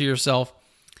to yourself,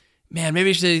 man,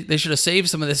 maybe they should have saved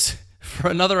some of this for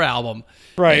another album.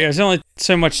 Right. There's only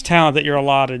so much talent that you're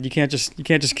allotted. You can't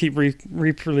just keep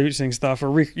reproducing stuff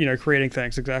or creating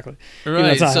things. Exactly.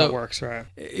 Right. That's not how it works. Right.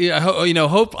 Yeah.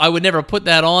 Hope I would never put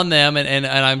that on them, and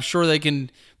I'm sure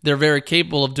they're very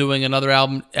capable of doing another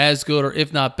album as good, or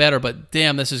if not better. But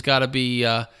damn, this has got to be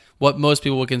what most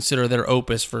people would consider their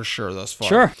opus for sure thus far.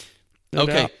 Sure. No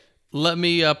doubt. Let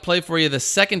me play for you the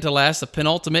second to last, the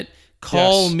penultimate,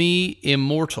 Call Me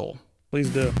Immortal. Please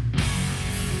do.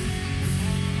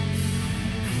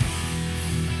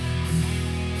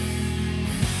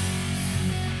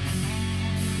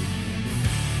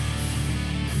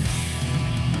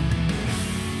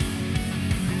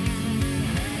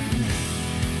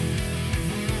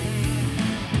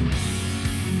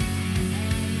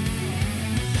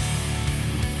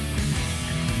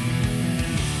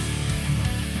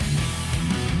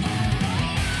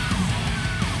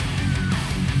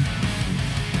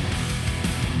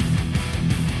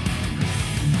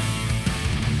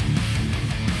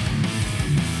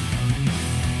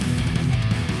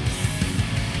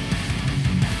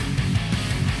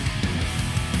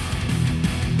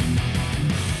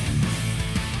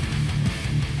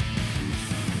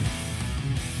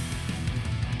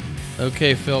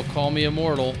 Okay, Phil, Call Me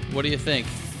Immortal. What do you think?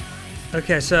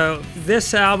 Okay, so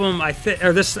this album,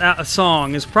 this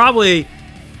song is probably,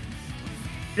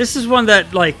 this is one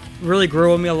that like really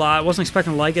grew on me a lot. I wasn't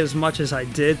expecting to like it as much as I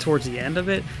did towards the end of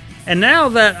it, and now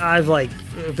that I've like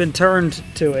been turned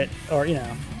to it, or I don't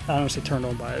want to say turned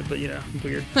on by it, but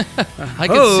weird. I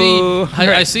can see.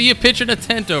 I see you pitching a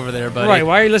tent over there, buddy. Right?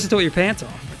 Why are you listening to it with your pants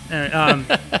off?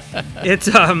 It's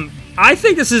I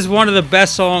think this is one of the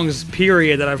best songs,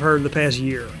 period, that I've heard in the past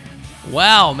year.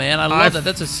 Wow, man. I love that.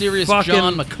 That's a serious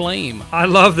John McClain. I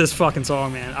love this fucking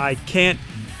song, man. I can't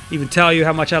even tell you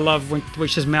how much I love when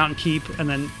she says Mountain Keep and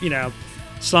then,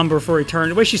 Slumber for Eternity.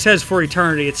 The way she says for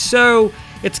eternity, it's so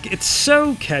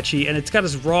catchy, and it's got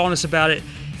this rawness about it.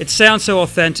 It sounds so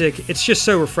authentic. It's just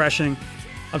so refreshing.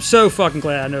 I'm so fucking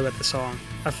glad I know about the song.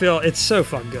 I feel it's so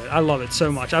fucking good. I love it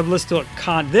so much. I've listened to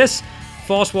it this,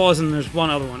 False Walls, and there's one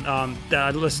other one that I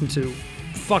listen to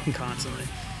fucking constantly,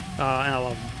 and I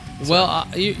love them. So. Well,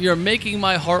 you're making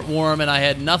my heart warm, and I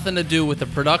had nothing to do with the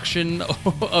production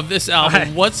of this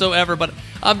album whatsoever, but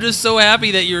I'm just so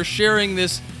happy that you're sharing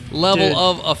this level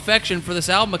of affection for this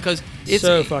album, because it's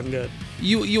so fucking good.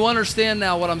 You understand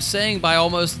now what I'm saying by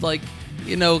almost like,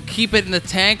 keep it in the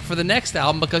tank for the next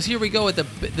album, because here we go at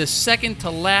the second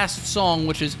to last song,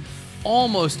 which is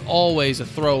almost always a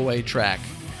throwaway track.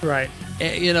 Right.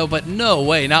 But no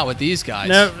way, not with these guys.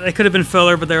 No, they could have been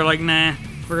filler, but they were like, nah,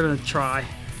 we're going to try,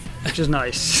 which is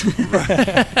nice.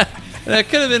 That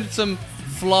could have been some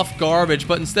fluff garbage,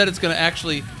 but instead it's going to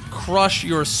actually crush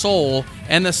your soul,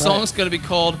 and the song's going to be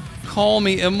called Call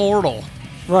Me Immortal.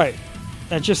 Right.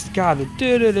 That just, God,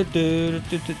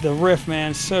 the riff,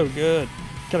 man, so good.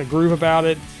 Got a groove about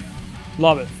it.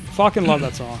 Love it. Fucking love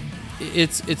that song.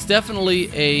 It's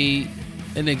definitely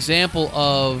an example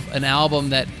of an album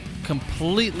that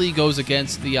completely goes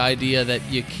against the idea that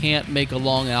you can't make a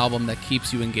long album that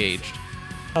keeps you engaged.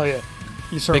 Oh, yeah.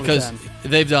 You certainly can. Because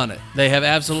they've done it. They have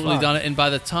absolutely done it, and by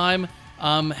the time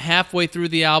I'm halfway through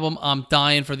the album, I'm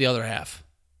dying for the other half.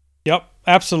 Yep,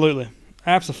 absolutely.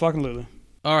 Absolutely.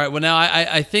 All right, well, now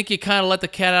I think you kind of let the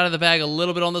cat out of the bag a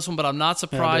little bit on this one, but I'm not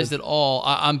surprised at all.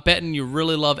 I'm betting you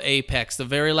really love Apex, the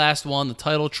very last one, the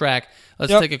title track.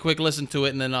 Let's take a quick listen to it,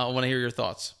 and then I want to hear your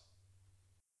thoughts.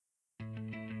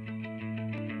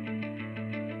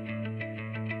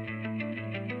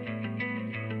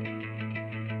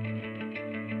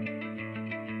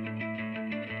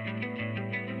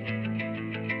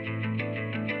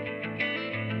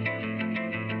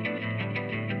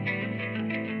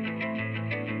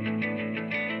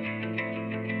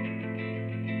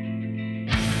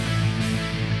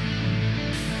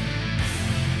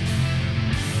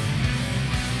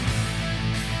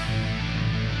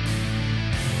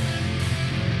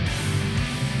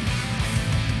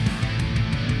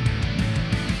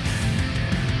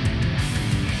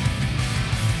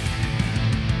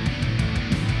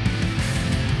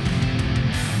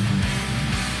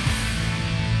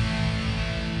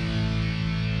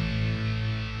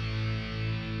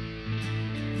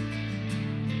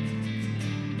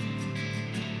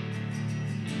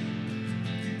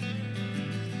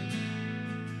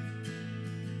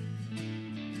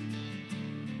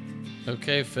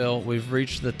 Okay, Phil, we've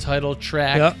reached the title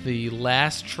track, Yep. the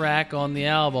last track on the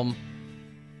album.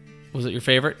 Was it your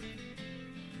favorite?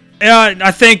 Yeah,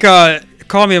 I think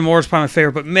Call Me Immortal is probably my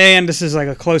favorite, but man, this is like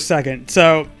a close second.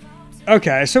 So,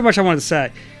 okay, so much I wanted to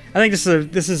say. I think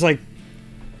this is like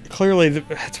clearly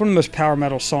it's one of the most power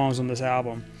metal songs on this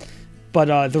album.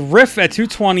 But the riff at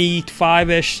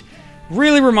 225-ish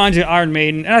really reminds you of Iron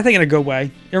Maiden, and I think in a good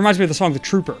way. It reminds me of the song The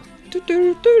Trooper.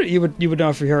 You would know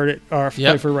if you heard it or if you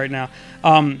play for it right now.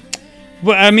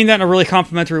 But I mean that in a really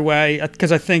complimentary way,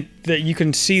 because I think that you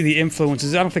can see the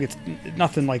influences. I don't think it's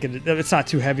nothing like it. It's not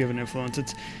too heavy of an influence.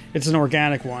 It's an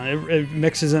organic one. It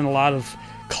mixes in a lot of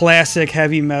classic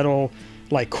heavy metal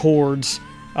like chords.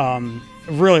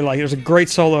 Really like it. There's a great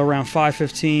solo around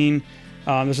 5:15.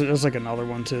 There's like another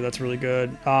one too that's really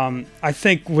good. I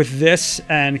think with this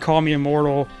and Call Me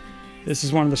Immortal, this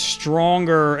is one of the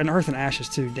stronger, and Earth and Ashes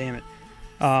too. Damn it.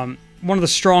 One of the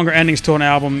stronger endings to an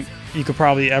album you could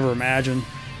probably ever imagine.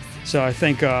 So I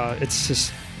think it's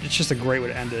just a great way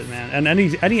to end it, man. And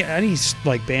any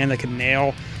like band that can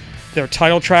nail their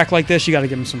title track like this, you got to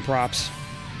give them some props.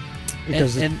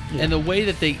 Because and the way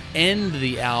that they end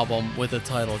the album with a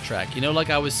title track, like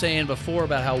I was saying before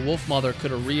about how Wolfmother could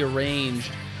have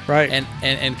rearranged, right,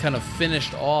 and kind of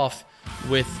finished off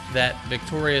with that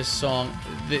victorious song.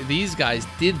 These guys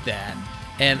did that.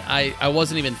 And I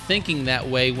wasn't even thinking that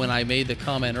way when I made the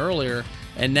comment earlier,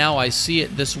 and now I see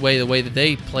it this way, the way that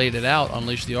they played it out,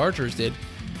 Unleash the Archers did.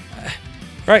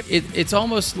 Right. It's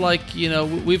almost like,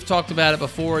 we've talked about it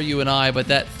before, you and I, but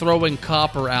that Throwing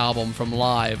Copper album from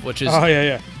Live, which is,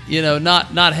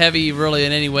 not heavy really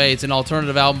in any way. It's an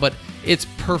alternative album, but it's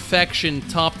perfection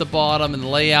top to bottom, and the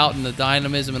layout and the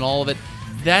dynamism and all of it.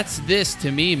 That's this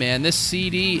to me, man. This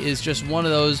CD is just one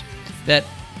of those that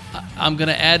I'm going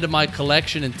to add to my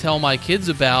collection and tell my kids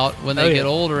about when they get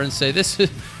older and say,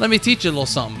 let me teach you a little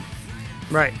something.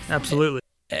 Right, absolutely.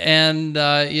 And,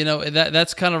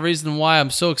 that's kind of the reason why I'm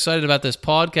so excited about this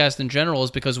podcast in general,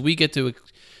 is because we get to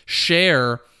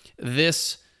share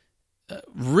this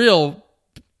real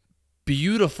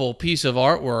beautiful piece of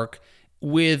artwork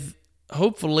with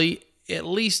hopefully at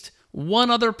least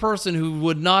one other person who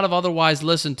would not have otherwise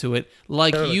listened to it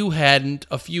like you hadn't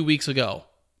a few weeks ago.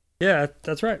 Yeah,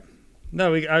 that's right.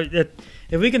 No, if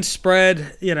we can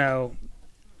spread,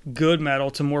 good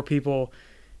metal to more people,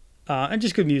 and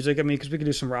just good music. I mean, because we could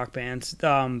do some rock bands.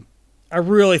 I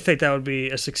really think that would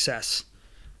be a success.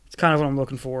 It's kind of what I'm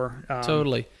looking for.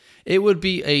 Totally, it would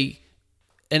be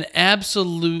an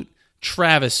absolute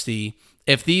travesty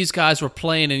if these guys were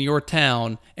playing in your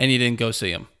town and you didn't go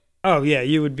see them. Oh yeah,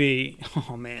 you would be.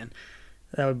 Oh man,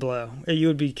 that would blow. You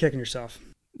would be kicking yourself.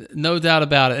 No doubt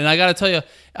about it. And I got to tell you,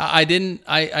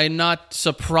 I'm not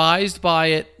surprised by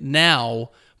it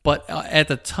now, but at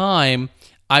the time,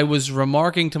 I was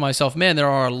remarking to myself, man, there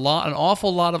are an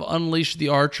awful lot of Unleash the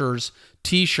Archers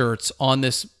t-shirts on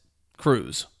this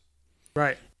cruise.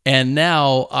 Right. And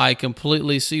now I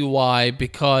completely see why,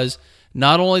 because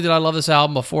not only did I love this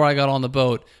album before I got on the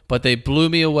boat, but they blew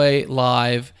me away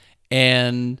live,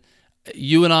 and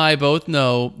you and I both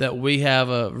know that we have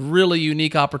a really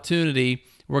unique opportunity.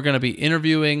 We're going to be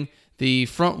interviewing the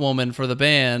front woman for the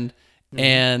band,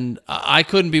 and I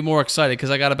couldn't be more excited because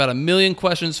I got about 1 million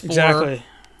questions for her.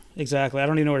 Exactly. I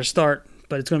don't even know where to start,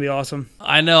 but it's going to be awesome.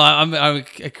 I know. I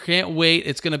can't wait.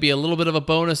 It's going to be a little bit of a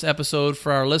bonus episode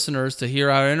for our listeners to hear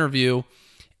our interview,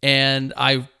 and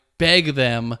I beg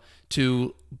them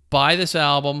to buy this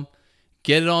album,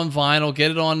 get it on vinyl,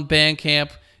 get it on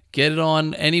Bandcamp, get it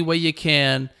on any way you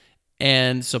can,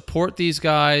 and support these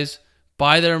guys,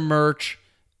 buy their merch,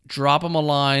 drop them a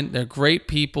line. They're great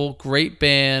people, great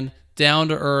band, down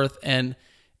to earth, and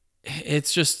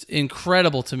it's just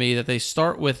incredible to me that they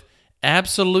start with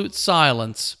absolute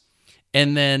silence,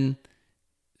 and then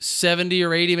 70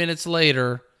 or 80 minutes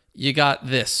later, you got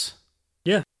this.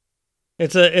 Yeah,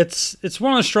 it's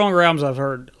one of the stronger albums I've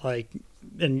heard like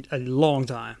in a long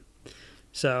time.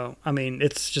 So I mean,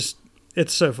 it's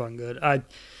so fucking good.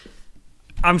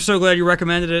 I'm so glad you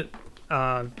recommended it,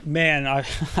 man.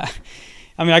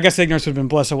 I mean, I guess ignorance would have been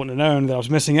blessed. I wouldn't have known that I was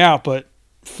missing out, but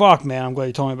fuck, man, I'm glad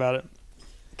you told me about it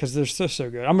because they're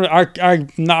so good. I'm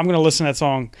gonna listen to that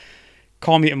song,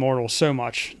 "Call Me Immortal," so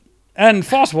much. And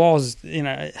False Walls,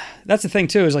 that's the thing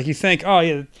too. Is like you think, oh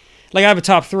yeah, like I have a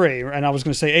top 3, and I was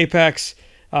gonna say Apex,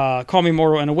 Call Me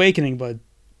Immortal, and Awakening, but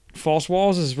False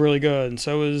Walls is really good, and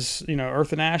so is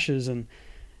Earth and Ashes, and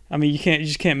I mean, you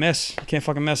just can't miss. You can't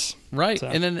fucking miss. Right. So.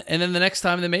 And then the next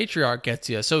time the matriarch gets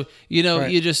you. So,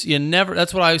 right. you never,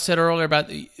 that's what I said earlier about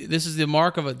this is the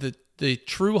mark of the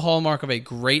true hallmark of a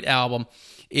great album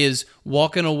is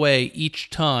walking away each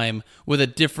time with a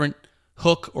different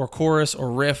hook or chorus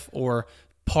or riff or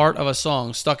part of a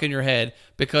song stuck in your head,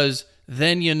 because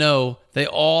then you know they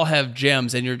all have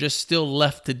gems and you're just still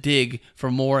left to dig for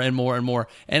more and more and more.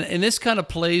 And this kind of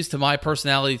plays to my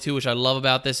personality too, which I love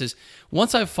about this, is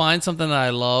once I find something that I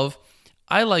love,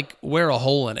 I like wear a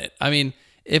hole in it. I mean,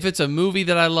 if it's a movie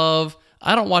that I love,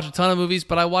 I don't watch a ton of movies,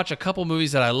 but I watch a couple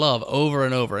movies that I love over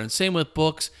and over. And same with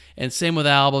books and same with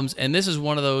albums. And this is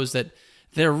one of those that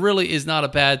there really is not a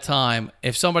bad time.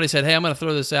 If somebody said, hey, I'm going to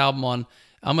throw this album on,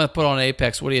 I'm going to put on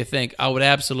Apex, what do you think? I would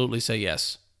absolutely say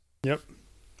yes. Yep.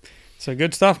 So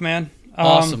good stuff, man.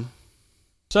 Awesome.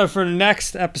 So for the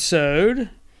next episode,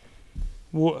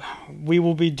 we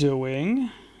will be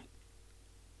doing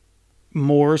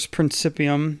Mors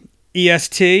Principium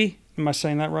EST. Am I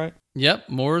saying that right? Yep.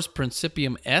 Mors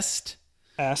Principium Est.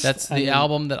 That's the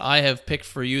album that I have picked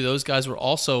for you. Those guys were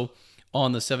also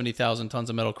on the 70,000 Tons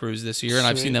of Metal cruise this year, and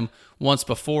I've seen them once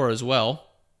before as well.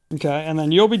 Okay, and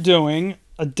then you'll be doing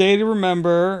A Day to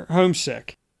Remember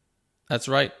Homesick. That's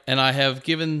right. And I have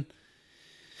given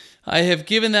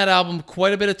that album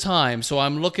quite a bit of time, so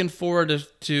I'm looking forward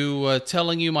to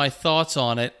telling you my thoughts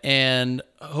on it, and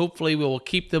hopefully we will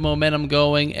keep the momentum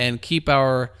going and keep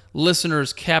our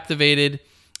listeners captivated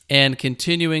and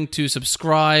continuing to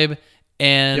subscribe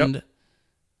and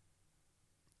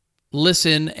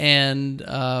listen and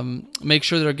make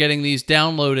sure they're getting these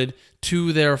downloaded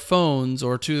to their phones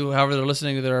or to however they're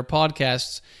listening to their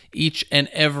podcasts each and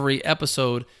every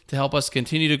episode to help us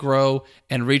continue to grow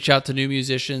and reach out to new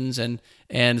musicians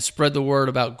and spread the word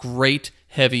about great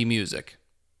heavy music.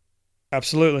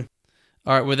 Absolutely.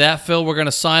 All right, with that, Phil, we're going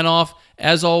to sign off.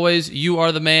 As always, you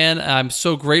are the man. I'm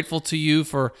so grateful to you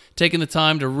for taking the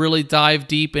time to really dive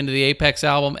deep into the Apex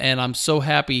album, and I'm so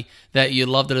happy that you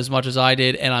loved it as much as I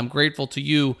did, and I'm grateful to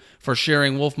you for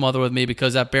sharing Wolfmother with me,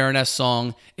 because that Baroness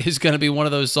song is going to be one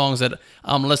of those songs that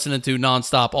I'm listening to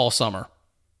nonstop all summer.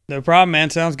 No problem, man.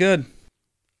 Sounds good.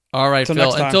 All right,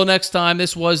 Phil. Until next time,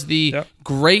 this was the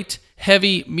Great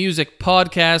Heavy Music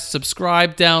Podcast.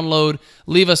 Subscribe, download,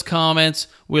 leave us comments.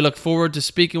 We look forward to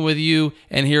speaking with you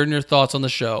and hearing your thoughts on the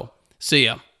show. See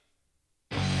ya.